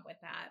good job with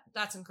that.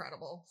 That's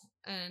incredible.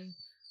 And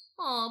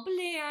oh,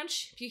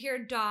 Blanche! If you hear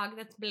a dog,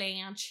 that's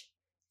Blanche.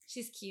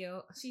 She's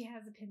cute. She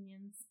has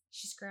opinions.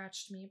 She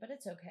scratched me, but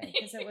it's okay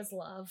because it was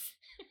love.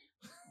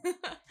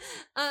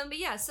 But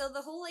yeah, so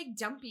the whole like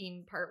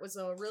dumping part was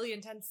a really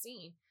intense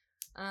scene.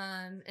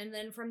 And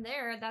then from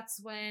there,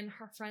 that's when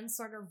her friends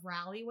sort of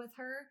rally with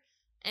her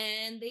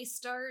and they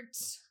start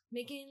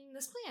making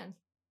this plan.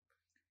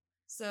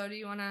 So do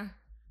you want to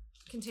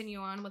continue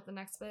on with the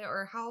next bit,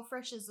 or how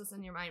fresh is this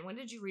in your mind? When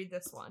did you read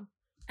this one?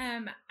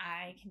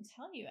 I can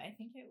tell you, I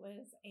think it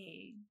was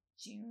a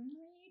June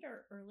read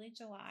or early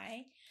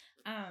July.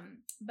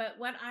 But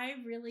what I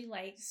really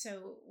liked,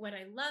 so what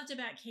I loved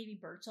about Katy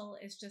Birchall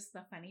is just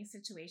the funny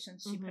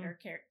situations she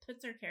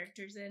puts her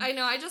characters in. I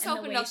know, I just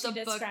opened up the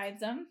book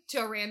to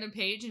a random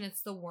page and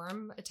it's the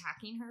worm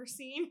attacking her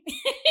scene.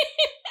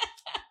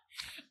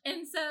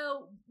 And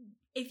so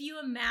if you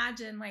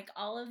imagine like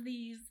all of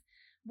these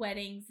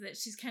weddings that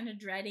she's kind of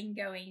dreading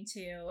going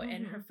to,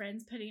 and her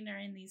friends putting her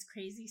in these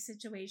crazy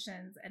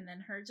situations, and then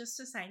her just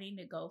deciding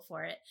to go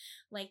for it,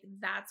 like,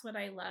 that's what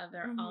I love.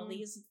 There are all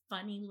these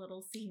funny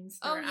little scenes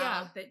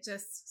throughout that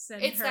just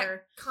send it's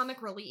that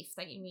comic relief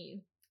that you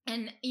need.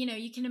 And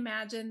you can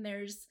imagine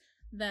there's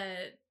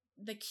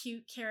the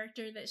cute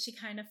character that she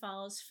kind of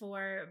falls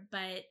for,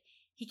 but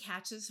he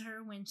catches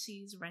her when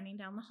she's running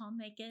down the hall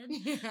naked.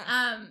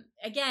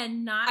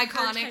 Again, not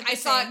iconic. I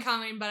saw it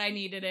coming, but I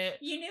needed it.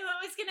 You knew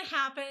it was going to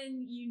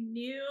happen. You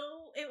knew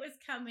it was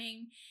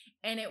coming,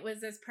 and it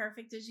was as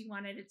perfect as you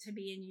wanted it to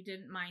be, and you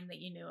didn't mind that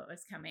you knew it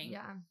was coming.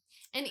 Yeah.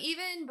 And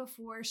even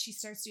before she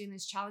starts doing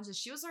these challenges,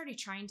 she was already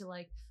trying to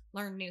like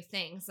learn new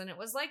things, and it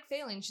was like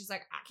failing. She's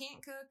like, I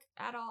can't cook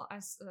at all. I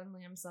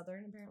suddenly am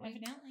Southern, apparently.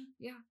 Evidently.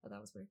 Yeah, but that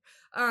was weird.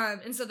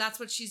 And so that's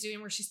what she's doing,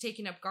 where she's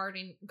taking up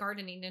gardening,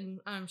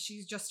 and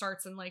she just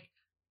starts and like,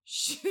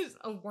 she's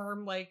a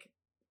worm, like,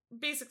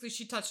 basically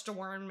she touched a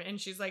worm,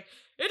 and she's like,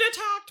 it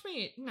attacked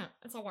me. No,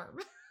 it's a worm.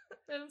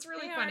 And it's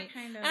really They are funny.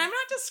 kind of- And I'm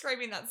not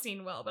describing that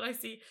scene well, but I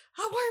see,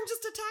 a worm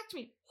just attacked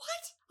me.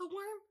 What? A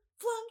worm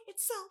flung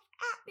itself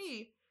at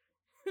me.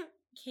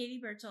 Katy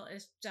Birchall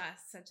is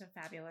just such a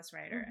fabulous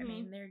writer. I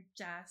Mhm. mean,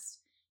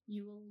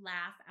 you will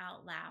laugh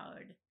out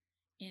loud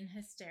in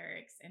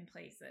hysterics in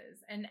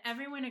places. And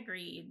everyone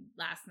agreed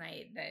last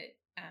night that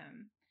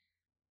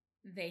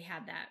they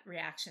had that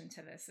reaction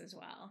to this as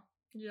well.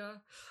 Yeah.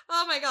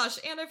 Oh my gosh.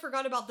 And I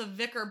forgot about the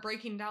vicar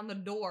breaking down the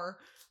door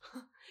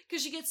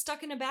because she gets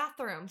stuck in a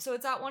bathroom. So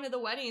it's at one of the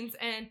weddings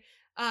and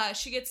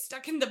she gets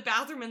stuck in the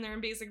bathroom in there,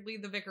 and basically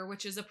the vicar,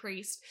 which is a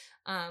priest,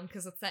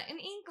 because it's set in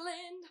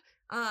England,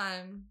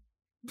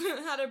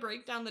 had to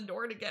break down the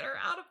door to get her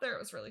out of there. It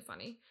was really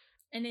funny.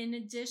 And in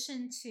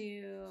addition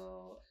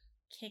to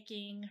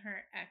kicking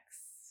her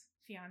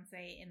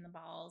ex-fiance in the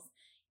balls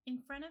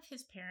in front of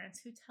his parents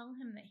who tell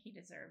him that he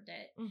deserved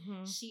it,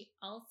 she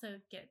also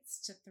gets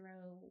to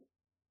throw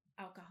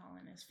alcohol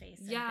in his face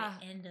at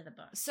the end of the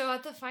book. So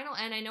at the final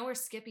end, I know we're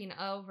skipping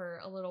over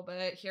a little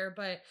bit here,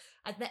 but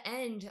at the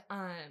end,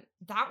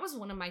 that was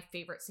one of my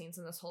favorite scenes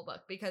in this whole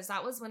book, because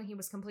that was when he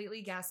was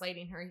completely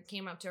gaslighting her. He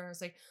came up to her and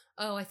was like,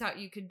 oh, I thought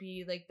you could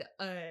be like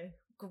a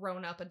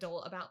grown-up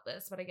adult about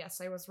this, but I guess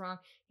I was wrong.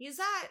 He's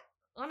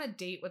on a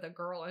date with a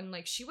girl, and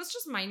like she was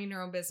just minding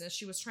her own business.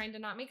 She was trying to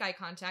not make eye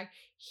contact.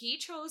 He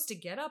chose to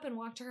get up and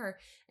walk to her,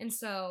 and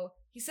so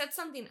he said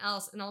something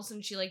else, and all of a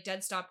sudden she like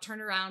dead stopped,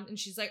 turned around, and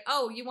she's like,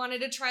 oh, you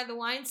wanted to try the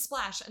wine?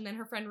 Splash. And then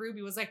her friend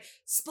Ruby was like,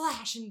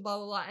 splash, and blah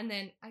blah blah. And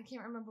then I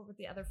can't remember what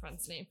the other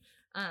friend's name.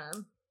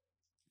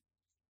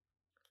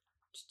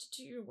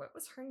 What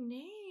was her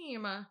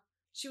name?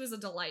 She was a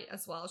delight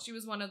as well. She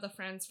was one of the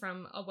friends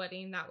from a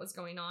wedding that was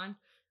going on.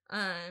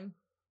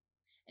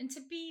 And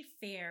to be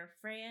fair,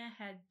 Freya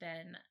had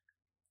been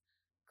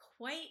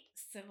quite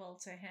civil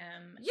to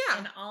him. Yeah.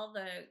 And all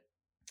the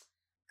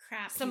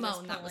crap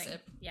Simone, that was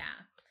it. Yeah.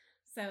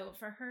 So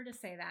for her to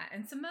say that,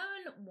 and Simone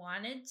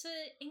wanted to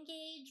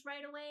engage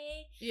right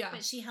away. Yeah.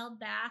 But she held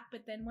back.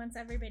 But then once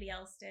everybody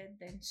else did,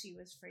 then she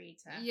was free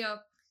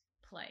to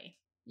play.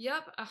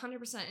 Yep,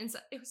 100%. And so,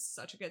 it was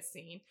such a good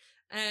scene.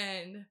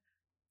 And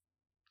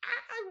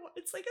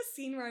it's like a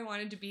scene where I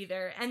wanted to be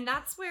there. And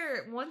that's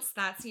where, once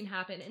that scene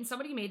happened, and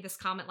somebody made this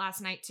comment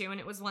last night too, and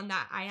it was one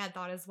that I had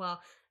thought as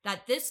well,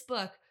 that this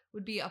book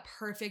would be a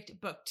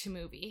perfect book to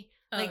movie.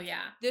 Like,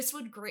 yeah. This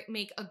would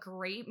make a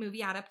great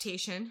movie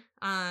adaptation.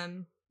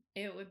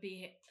 It would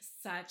be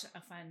such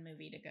a fun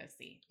movie to go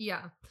see.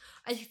 Yeah.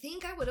 I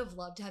think I would have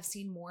loved to have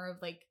seen more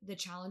of like the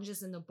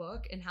challenges in the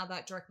book and how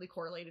that directly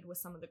correlated with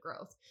some of the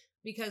growth.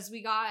 Because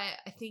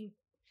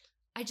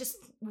I just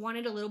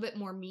wanted a little bit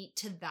more meat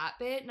to that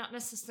bit, not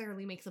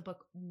necessarily make the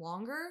book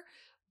longer,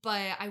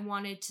 but I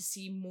wanted to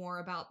see more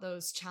about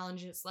those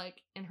challenges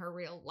like in her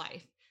real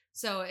life.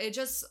 So it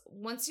just,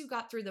 once you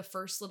got through the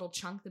first little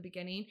chunk, the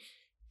beginning,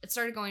 it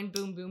started going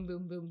boom, boom,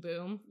 boom, boom,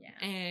 boom.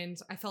 Yeah.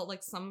 And I felt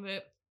like some of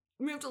it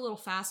moved a little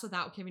fast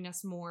without giving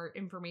us more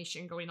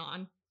information going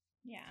on.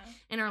 Yeah.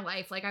 In her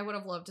life. Like I would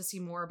have loved to see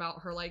more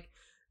about her like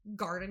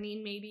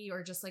gardening maybe,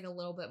 or just like a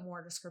little bit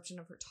more description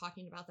of her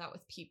talking about that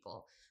with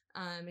people.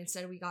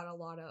 Instead we got a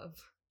lot of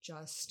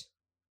just,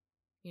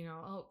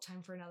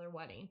 time for another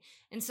wedding.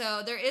 And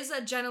so there is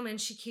a gentleman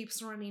she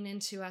keeps running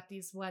into at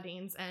these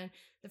weddings, and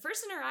the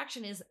first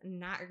interaction is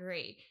not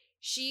great.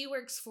 She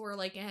works for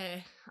like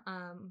a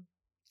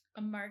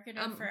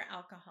marketer for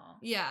alcohol.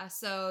 Yeah,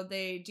 so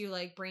they do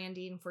like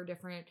branding for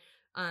different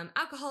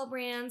alcohol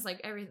brands,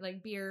 like everything,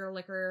 like beer,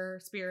 liquor,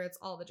 spirits,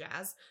 all the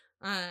jazz.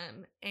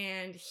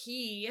 And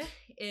he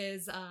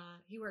is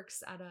he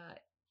works at a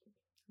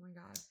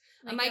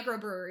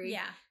microbrewery.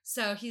 Yeah.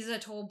 So he's a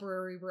total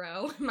brewery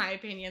bro, in my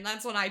opinion.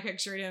 That's what I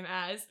pictured him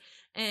as.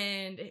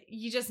 And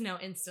you just know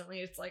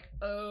instantly it's like,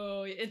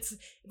 oh, it's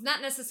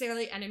not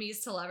necessarily enemies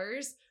to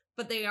lovers,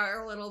 but they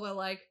are a little bit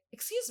like,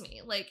 excuse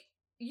me, like,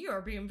 you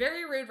are being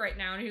very rude right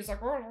now. And he was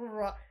like, rah, rah,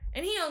 rah.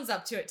 And he owns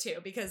up to it too,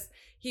 because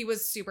he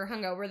was super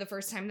hungover the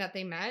first time that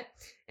they met.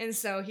 And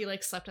so he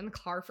like slept in the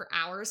car for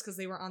hours because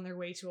they were on their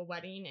way to a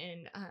wedding.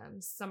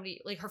 And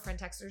somebody, like her friend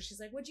texted her, she's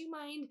like, would you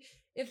mind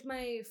if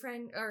my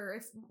friend or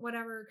if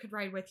whatever could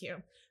ride with you?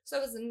 So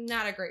it was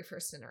not a great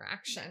first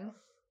interaction.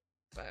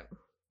 But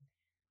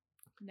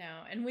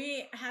no, and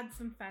we had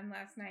some fun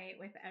last night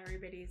with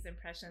everybody's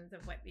impressions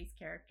of what these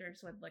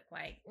characters would look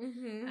like.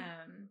 Mm-hmm.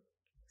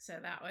 So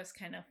that was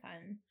kind of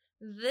fun.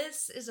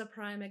 This is a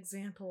prime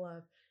example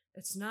of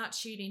it's not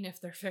cheating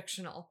if they're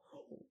fictional.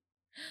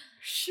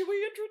 Should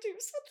we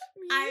introduce what that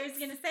means? I was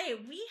going to say,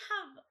 we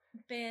have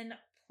been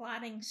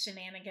plotting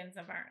shenanigans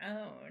of our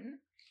own,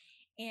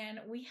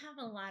 and we have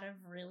a lot of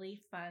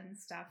really fun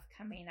stuff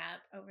coming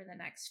up over the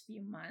next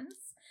few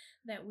months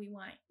that we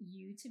want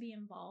you to be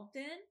involved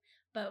in.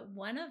 But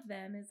one of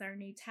them is our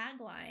new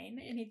tagline,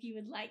 and if you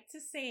would like to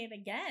say it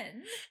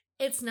again.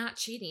 It's not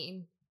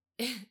cheating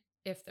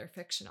if they're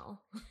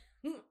fictional.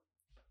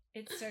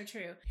 It's so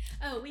true.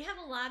 Oh, we have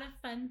a lot of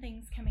fun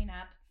things coming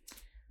up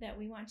that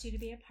we want you to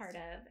be a part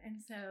of.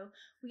 And so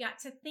we got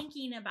to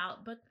thinking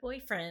about book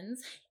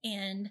boyfriends,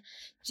 and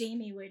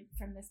Jamie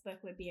from this book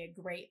would be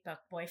a great book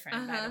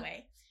boyfriend, by the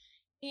way.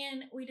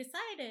 And we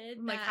decided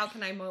I'm like, that, how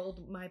can I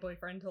mold my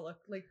boyfriend to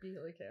be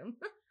like him?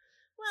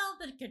 well,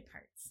 the good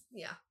parts.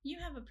 Yeah. You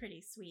have a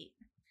pretty sweet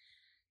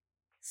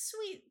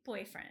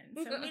boyfriend,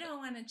 so we don't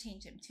want to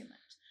change him too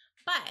much.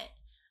 But,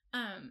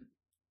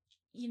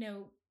 you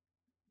know,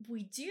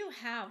 we do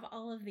have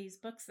all of these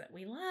books that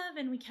we love,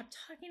 and we kept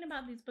talking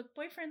about these book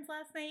boyfriends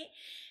last night,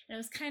 and it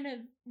was kind of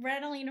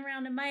rattling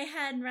around in my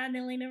head and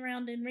rattling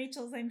around in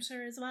Rachel's, I'm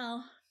sure, as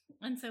well.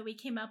 And so we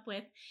came up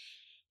with,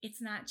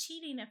 it's not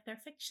cheating if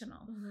they're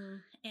fictional. Mm-hmm.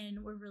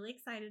 And we're really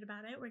excited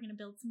about it. We're going to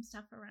build some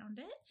stuff around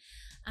it.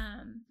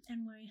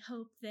 And we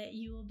hope that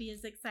you will be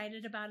as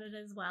excited about it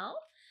as well.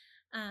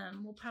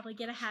 We'll probably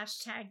get a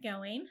hashtag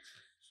going.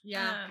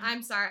 Yeah,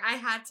 I'm sorry. I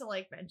had to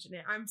mention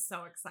it. I'm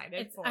so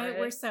excited for it.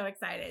 We're so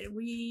excited.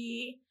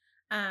 We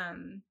have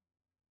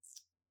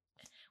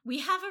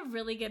a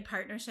really good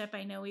partnership.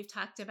 I know we've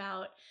talked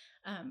about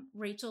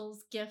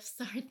Rachel's gifts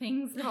are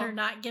things that are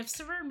not gifts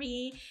for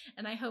me,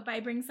 and I hope I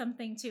bring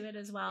something to it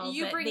as well.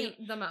 You bring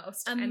the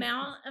most. The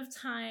amount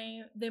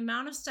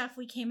of stuff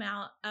we came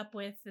up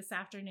with this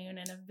afternoon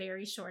in a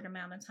very short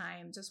amount of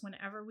time, just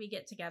whenever we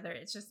get together,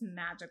 it's just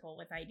magical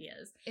with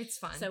ideas. It's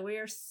fun. So we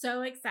are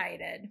so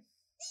excited.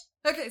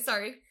 Okay,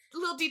 sorry. A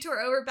little detour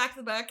over, back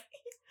to the book.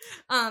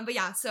 But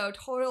yeah, so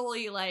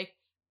totally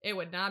it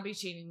would not be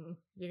cheating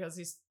because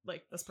he's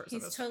this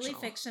person. He's totally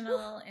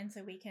fictional, and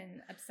so we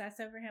can obsess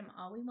over him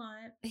all we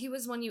want. He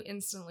was one you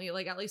instantly,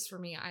 at least for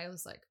me, I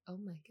was like, oh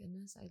my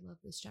goodness, I love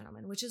this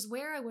gentleman, which is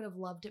where I would have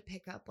loved to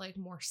pick up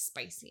more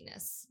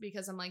spiciness,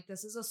 because I'm like,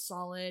 this is a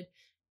solid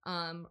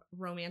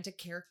romantic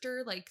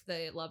character,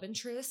 the love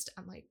interest.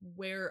 I'm like,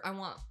 where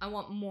I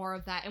want more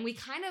of that. And we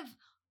kind of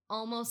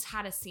almost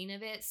had a scene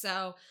of it.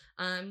 So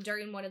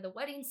during one of the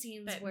wedding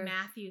scenes, but where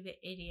Matthew the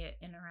idiot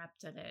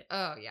interrupted it.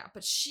 Oh yeah,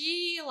 but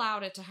she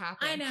allowed it to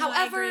happen. I know.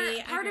 However,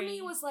 part of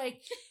me was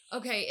like,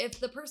 okay, if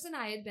the person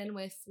I had been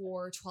with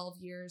for 12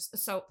 years,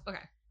 so okay,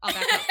 I'll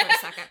back up for a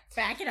second.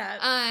 Back it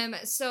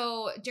up.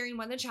 So during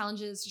one of the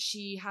challenges,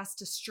 she has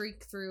to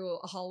streak through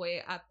a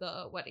hallway at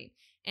the wedding,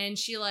 and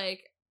she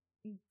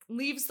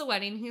leaves the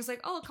wedding. He's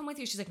like, oh, I'll come with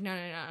you. She's like, no,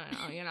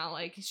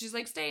 she's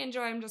like, stay,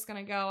 enjoy. I'm just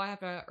gonna go. I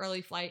have an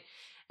early flight.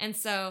 And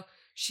so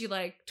she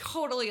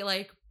totally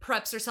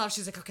preps herself.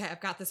 She's like, okay, I've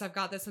got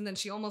this. And then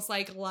she almost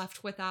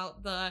left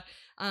without the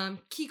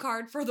key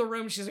card for the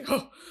room. She's like,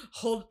 oh,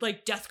 hold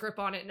death grip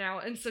on it now.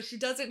 And so she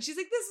does it. And she's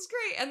like, this is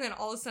great. And then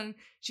all of a sudden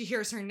she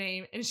hears her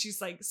name and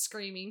she's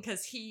screaming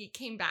because he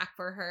came back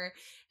for her.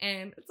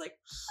 And it's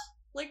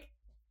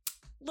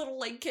little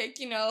leg kick,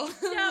 yeah.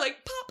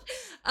 Pop,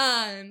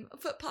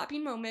 foot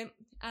popping moment,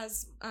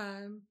 as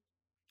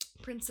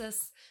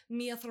Princess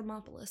Mia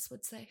Thermopolis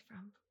would say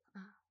from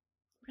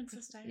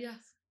Princess Diaries. Yeah,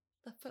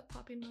 the foot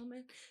popping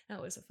moment.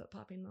 That was a foot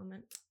popping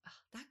moment. Oh,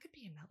 that could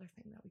be another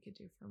thing that we could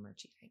do for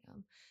merch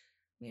item.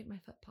 Made my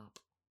foot pop.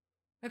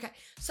 Okay,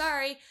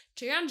 sorry,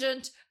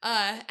 tangent.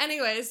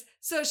 Anyways,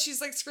 so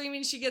she's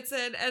screaming, she gets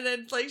in, and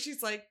then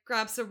she's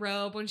grabs a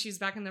robe when she's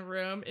back in the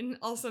room, and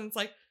all of a sudden it's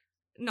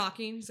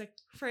knocking. He's like,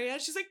 Freya.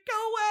 She's like, go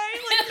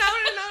away. No.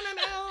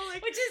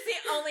 Which is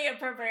the only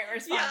appropriate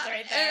response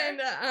right there.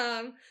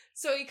 And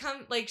so he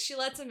she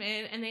lets him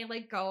in, and they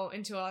go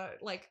into a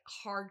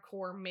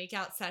hardcore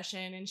makeout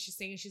session, and she's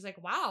singing. She's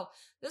like, wow,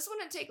 this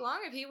wouldn't take long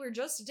if he were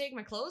just to take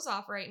my clothes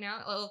off right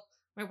now.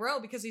 My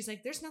robe, because he's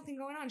like, there's nothing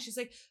going on. She's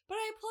like, but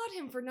I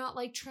applaud him for not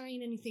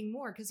trying anything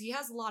more, because he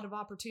has a lot of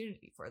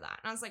opportunity for that.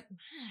 And I was like,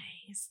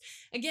 nice.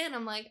 Again,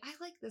 I'm like, I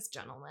like this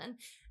gentleman.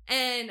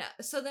 And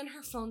so then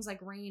her phone's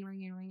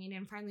ringing,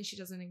 and finally she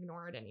doesn't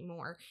ignore it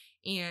anymore,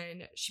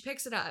 and she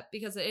picks it up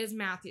because it is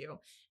Matthew.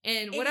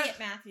 And Idiot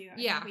Matthew.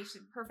 Yeah,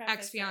 her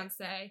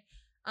ex-fiance.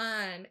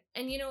 And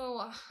and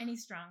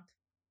he's drunk.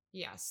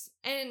 Yes.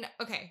 And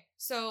okay,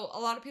 so a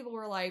lot of people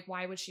were like,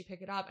 why would she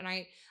pick it up? And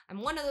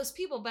I'm one of those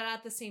people, but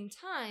at the same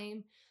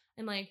time,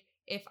 I'm like,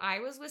 if I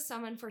was with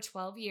someone for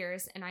 12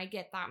 years and I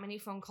get that many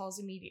phone calls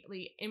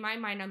immediately, in my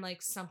mind, I'm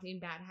like, something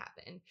bad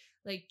happened.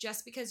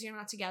 Just because you're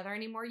not together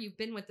anymore, you've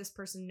been with this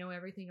person, know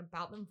everything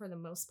about them for the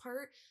most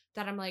part,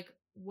 that I'm like,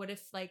 what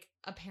if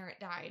a parent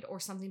died or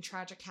something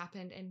tragic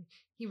happened and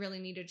he really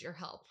needed your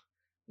help?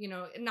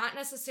 Not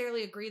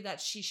necessarily agree that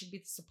she should be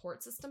the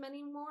support system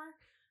anymore.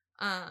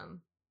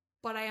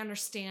 But I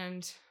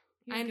understand.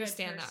 You're I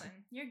understand that.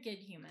 You're a good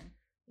human.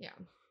 Yeah.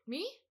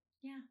 Me?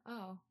 Yeah.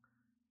 Oh,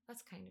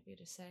 that's kind of you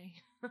to say.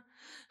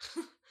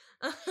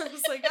 I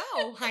was like,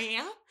 oh,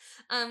 I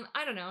am.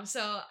 I don't know.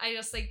 So I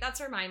just that's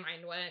where my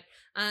mind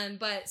went.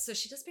 But so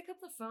she does pick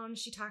up the phone.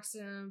 She talks to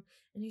him,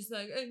 and he's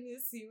like, I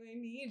miss you, I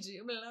need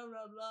you, blah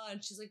blah blah.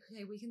 And she's like,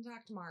 okay, we can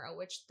talk tomorrow.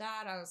 Which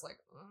I was like,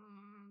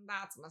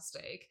 that's a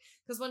mistake.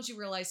 Because once you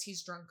realize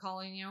he's drunk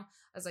calling you, I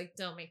was like,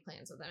 don't make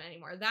plans with him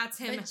anymore. That's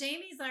him. But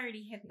Jamie's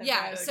already hit the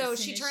road. So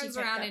she turns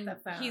around and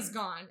he's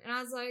gone. And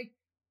I was like,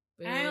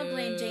 boo. I don't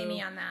blame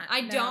Jamie on that.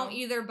 I don't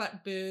either,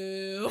 but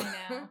boo.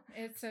 I know.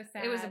 It's so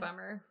sad. It was a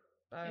bummer.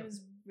 It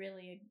was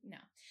really no.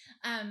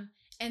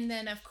 And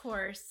then of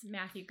course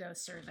Matthew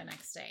ghosts her the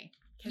next day.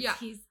 Yeah.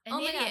 He's an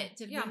idiot.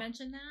 Did we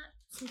mention that?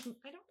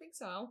 I don't think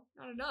think so.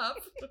 Not enough.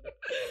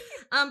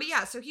 But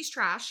yeah, so he's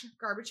trash,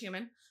 garbage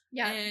human.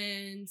 Yeah.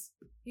 And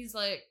he's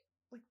like,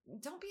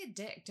 don't be a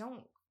dick.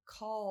 Don't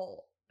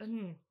call.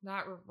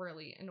 That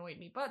really annoyed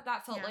me. But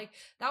that felt like,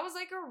 that was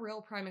like a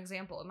real prime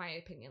example, in my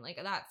opinion.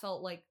 Like, that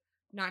felt like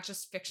not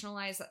just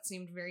fictionalized, that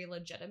seemed very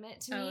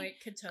legitimate to me. Oh,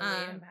 it could totally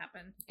have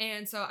happened.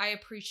 And so I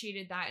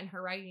appreciated that in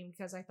her writing,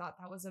 because I thought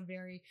that was a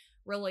very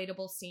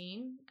relatable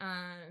scene.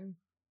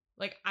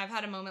 Like, I've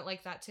had a moment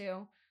like that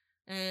too.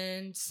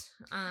 And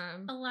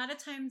a lot of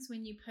times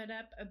when you put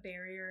up a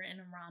barrier in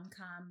a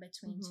rom-com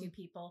between two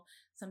people,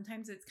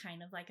 sometimes it's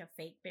kind of like a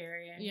fake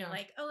barrier. And you're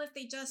like, oh, if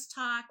they just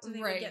talked, they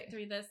would get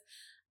through this.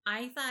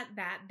 I thought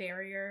that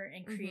barrier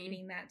and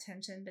creating that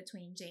tension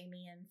between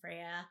Jamie and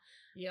Freya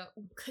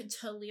could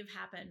totally have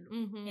happened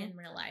in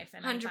real life.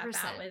 And 100%. I thought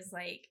that was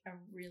like a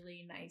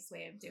really nice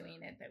way of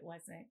doing it that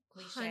wasn't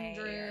cliche.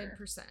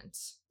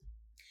 100%.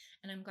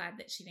 And I'm glad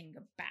that she didn't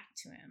go back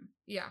to him.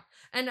 Yeah.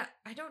 And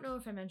I don't know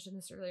if I mentioned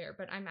this earlier,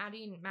 but I'm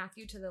adding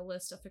Matthew to the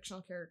list of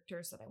fictional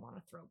characters that I want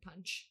to throw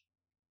punch.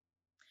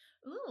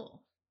 Ooh.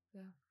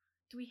 Yeah.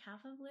 Do we have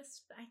a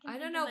list? I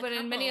don't know, but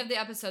in many of the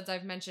episodes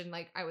I've mentioned,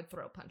 like, I would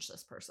throw punch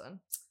this person.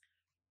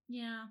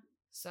 Yeah.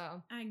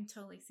 So. I can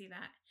totally see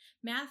that.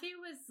 Matthew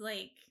was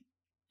like,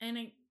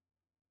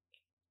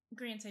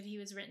 granted, he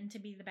was written to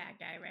be the bad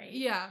guy, right?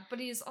 Yeah, but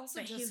he's also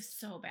he was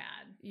so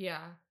bad.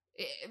 Yeah.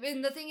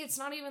 And the thing, it's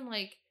not even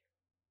like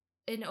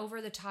an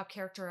over-the-top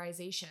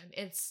characterization.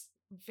 It's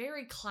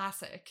very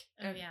classic.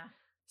 Oh, yeah.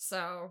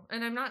 So,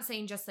 and I'm not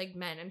saying just like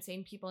men, I'm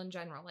saying people in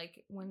general.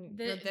 Like, when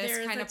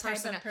this kind of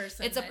person,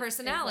 it's a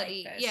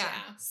personality. Like this,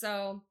 yeah.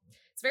 So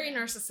it's very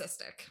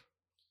narcissistic.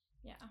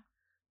 Yeah.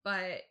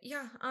 But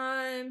yeah.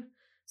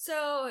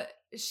 So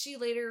she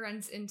later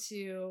runs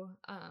into,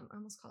 I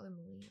almost call him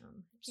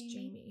Liam. It's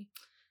Jamie.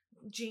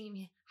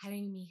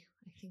 Jaime.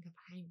 I think of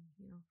Jaime,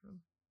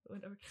 from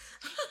whatever.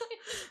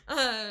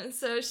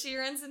 So she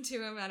runs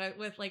into him at a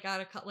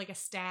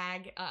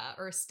stag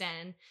or a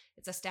sten.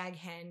 It's a stag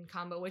hen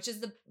combo, which is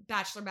the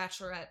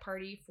bachelorette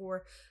party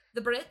for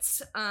the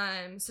Brits.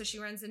 So she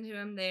runs into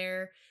him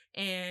there,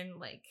 and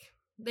like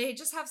they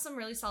just have some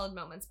really solid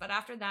moments. But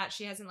after that,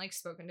 she hasn't like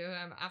spoken to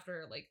him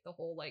after like the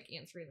whole like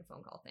answering the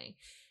phone call thing.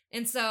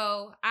 And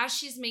so as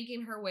she's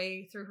making her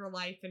way through her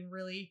life and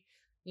really,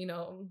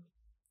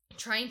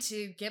 trying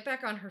to get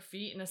back on her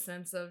feet in a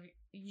sense of,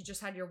 you just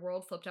had your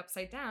world flipped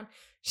upside down.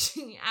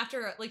 She had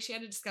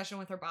a discussion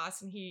with her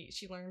boss, and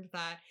she learned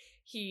that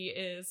he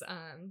is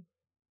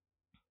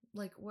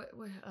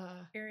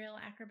aerial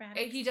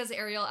acrobatics. He does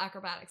aerial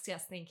acrobatics.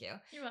 Yes, thank you.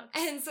 You're welcome.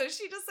 And so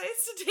she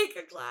decides to take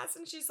a class,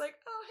 and she's like,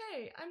 "Oh,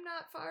 hey, I'm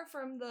not far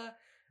from the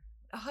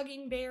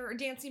Hugging Bear or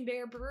Dancing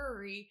Bear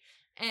Brewery."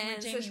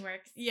 And where Jamie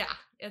works. Yeah,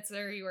 it's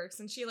where he works,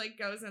 and she like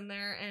goes in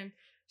there, and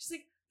she's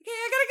like, "Okay,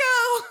 I gotta go."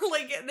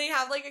 Like, they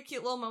have like a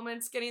cute little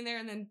moments getting there,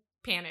 and then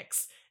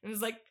panics and is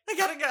like, I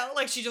gotta go.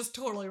 Like, she just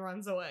totally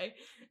runs away.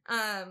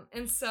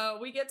 And so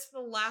we get to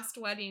the last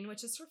wedding,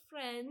 which is her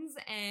friends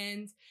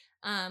and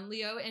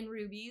Leo and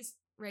Ruby's,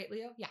 right,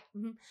 Leo? Yeah.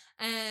 Mm-hmm.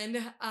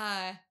 And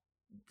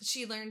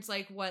she learns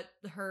like what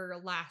her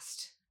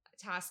last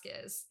task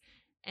is,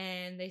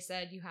 and they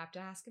said, you have to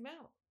ask him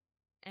out.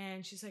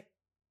 And she's like,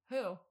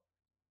 who?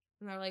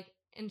 And they're like,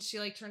 and she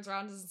like turns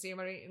around, doesn't see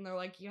anybody, and they're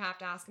like, you have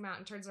to ask him out,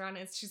 and turns around,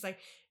 and she's like,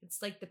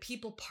 it's like the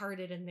people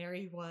parted, and there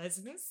he was.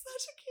 And it's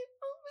such a cute moment.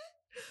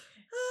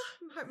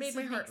 Made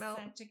my heart melt.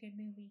 Such a good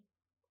movie.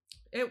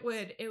 It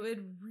would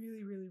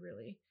really, really,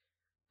 really.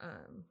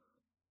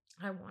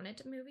 I want it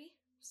to movie.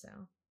 So,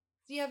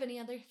 do you have any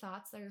other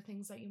thoughts or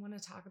things that you want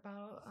to talk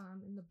about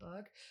in the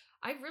book?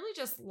 I really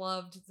just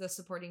loved the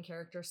supporting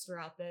characters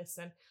throughout this,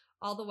 and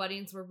all the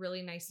weddings were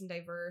really nice and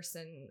diverse,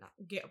 and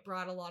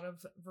brought a lot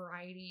of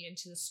variety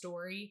into the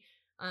story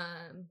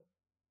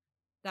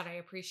that I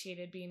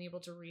appreciated being able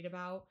to read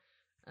about.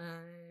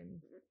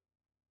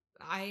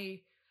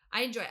 I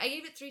enjoyed. I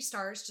gave it 3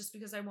 stars just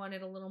because I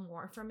wanted a little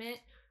more from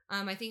it.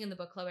 I think in the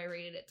book club I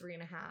rated it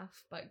 3.5,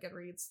 but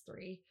Goodreads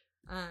 3.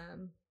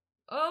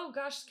 Oh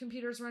gosh, the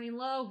computer's running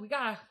low. We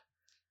gotta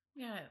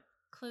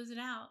close it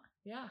out.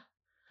 Yeah.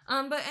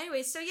 But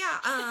anyway, so yeah,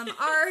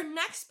 our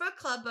next book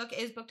club book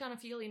is Booked on a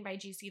Feeling by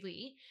G.C.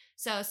 Lee.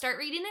 So start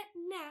reading it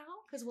now,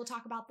 because we'll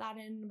talk about that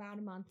in about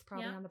a month,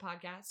 probably on the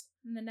podcast.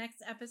 And the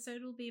next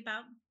episode will be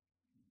about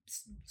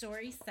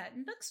stories set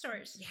in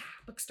bookstores. Yeah,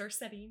 bookstore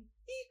setting.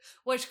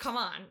 Which, come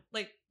on,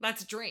 like,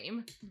 that's a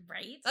dream.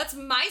 Right? That's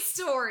my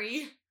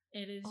story.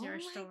 It is your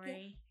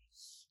story.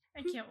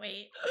 I can't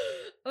wait.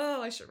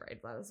 Oh, I should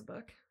write that as a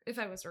book. If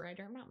I was a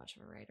writer. I'm not much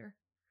of a writer.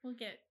 We'll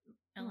get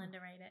Ellen to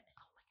write it.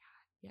 Oh my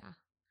God. Yeah.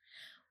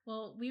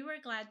 Well, we were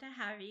glad to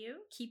have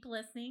you. Keep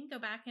listening. Go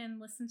back and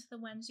listen to the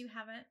ones you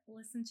haven't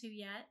listened to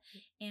yet,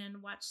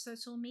 and watch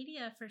social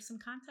media for some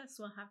contests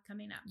we'll have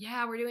coming up.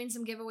 Yeah, we're doing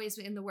some giveaways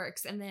in the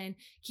works, and then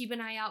keep an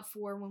eye out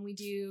for when we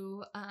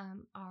do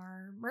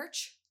our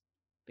merch,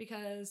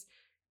 because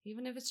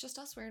even if it's just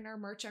us wearing our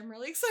merch, I'm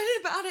really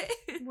excited about it.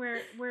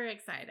 We're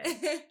excited.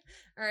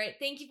 All right.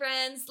 Thank you,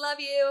 friends. Love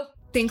you.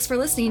 Thanks for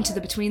listening to the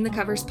Between the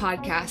Covers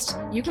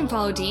podcast. You can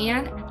follow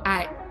DeAnn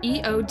at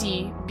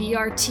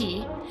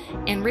EODBRT,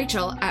 and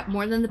Rachel at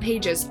More Than the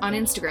Pages on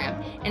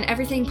Instagram, and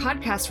everything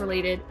podcast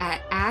related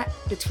at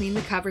Between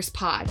the Covers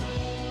Pod.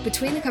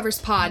 Between the Covers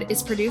Pod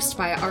is produced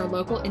by our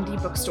local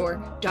indie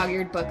bookstore,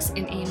 Dog-Eared Books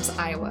in Ames,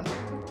 Iowa.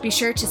 Be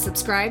sure to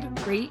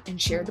subscribe, rate,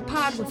 and share the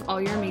pod with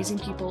all your amazing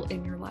people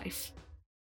in your life.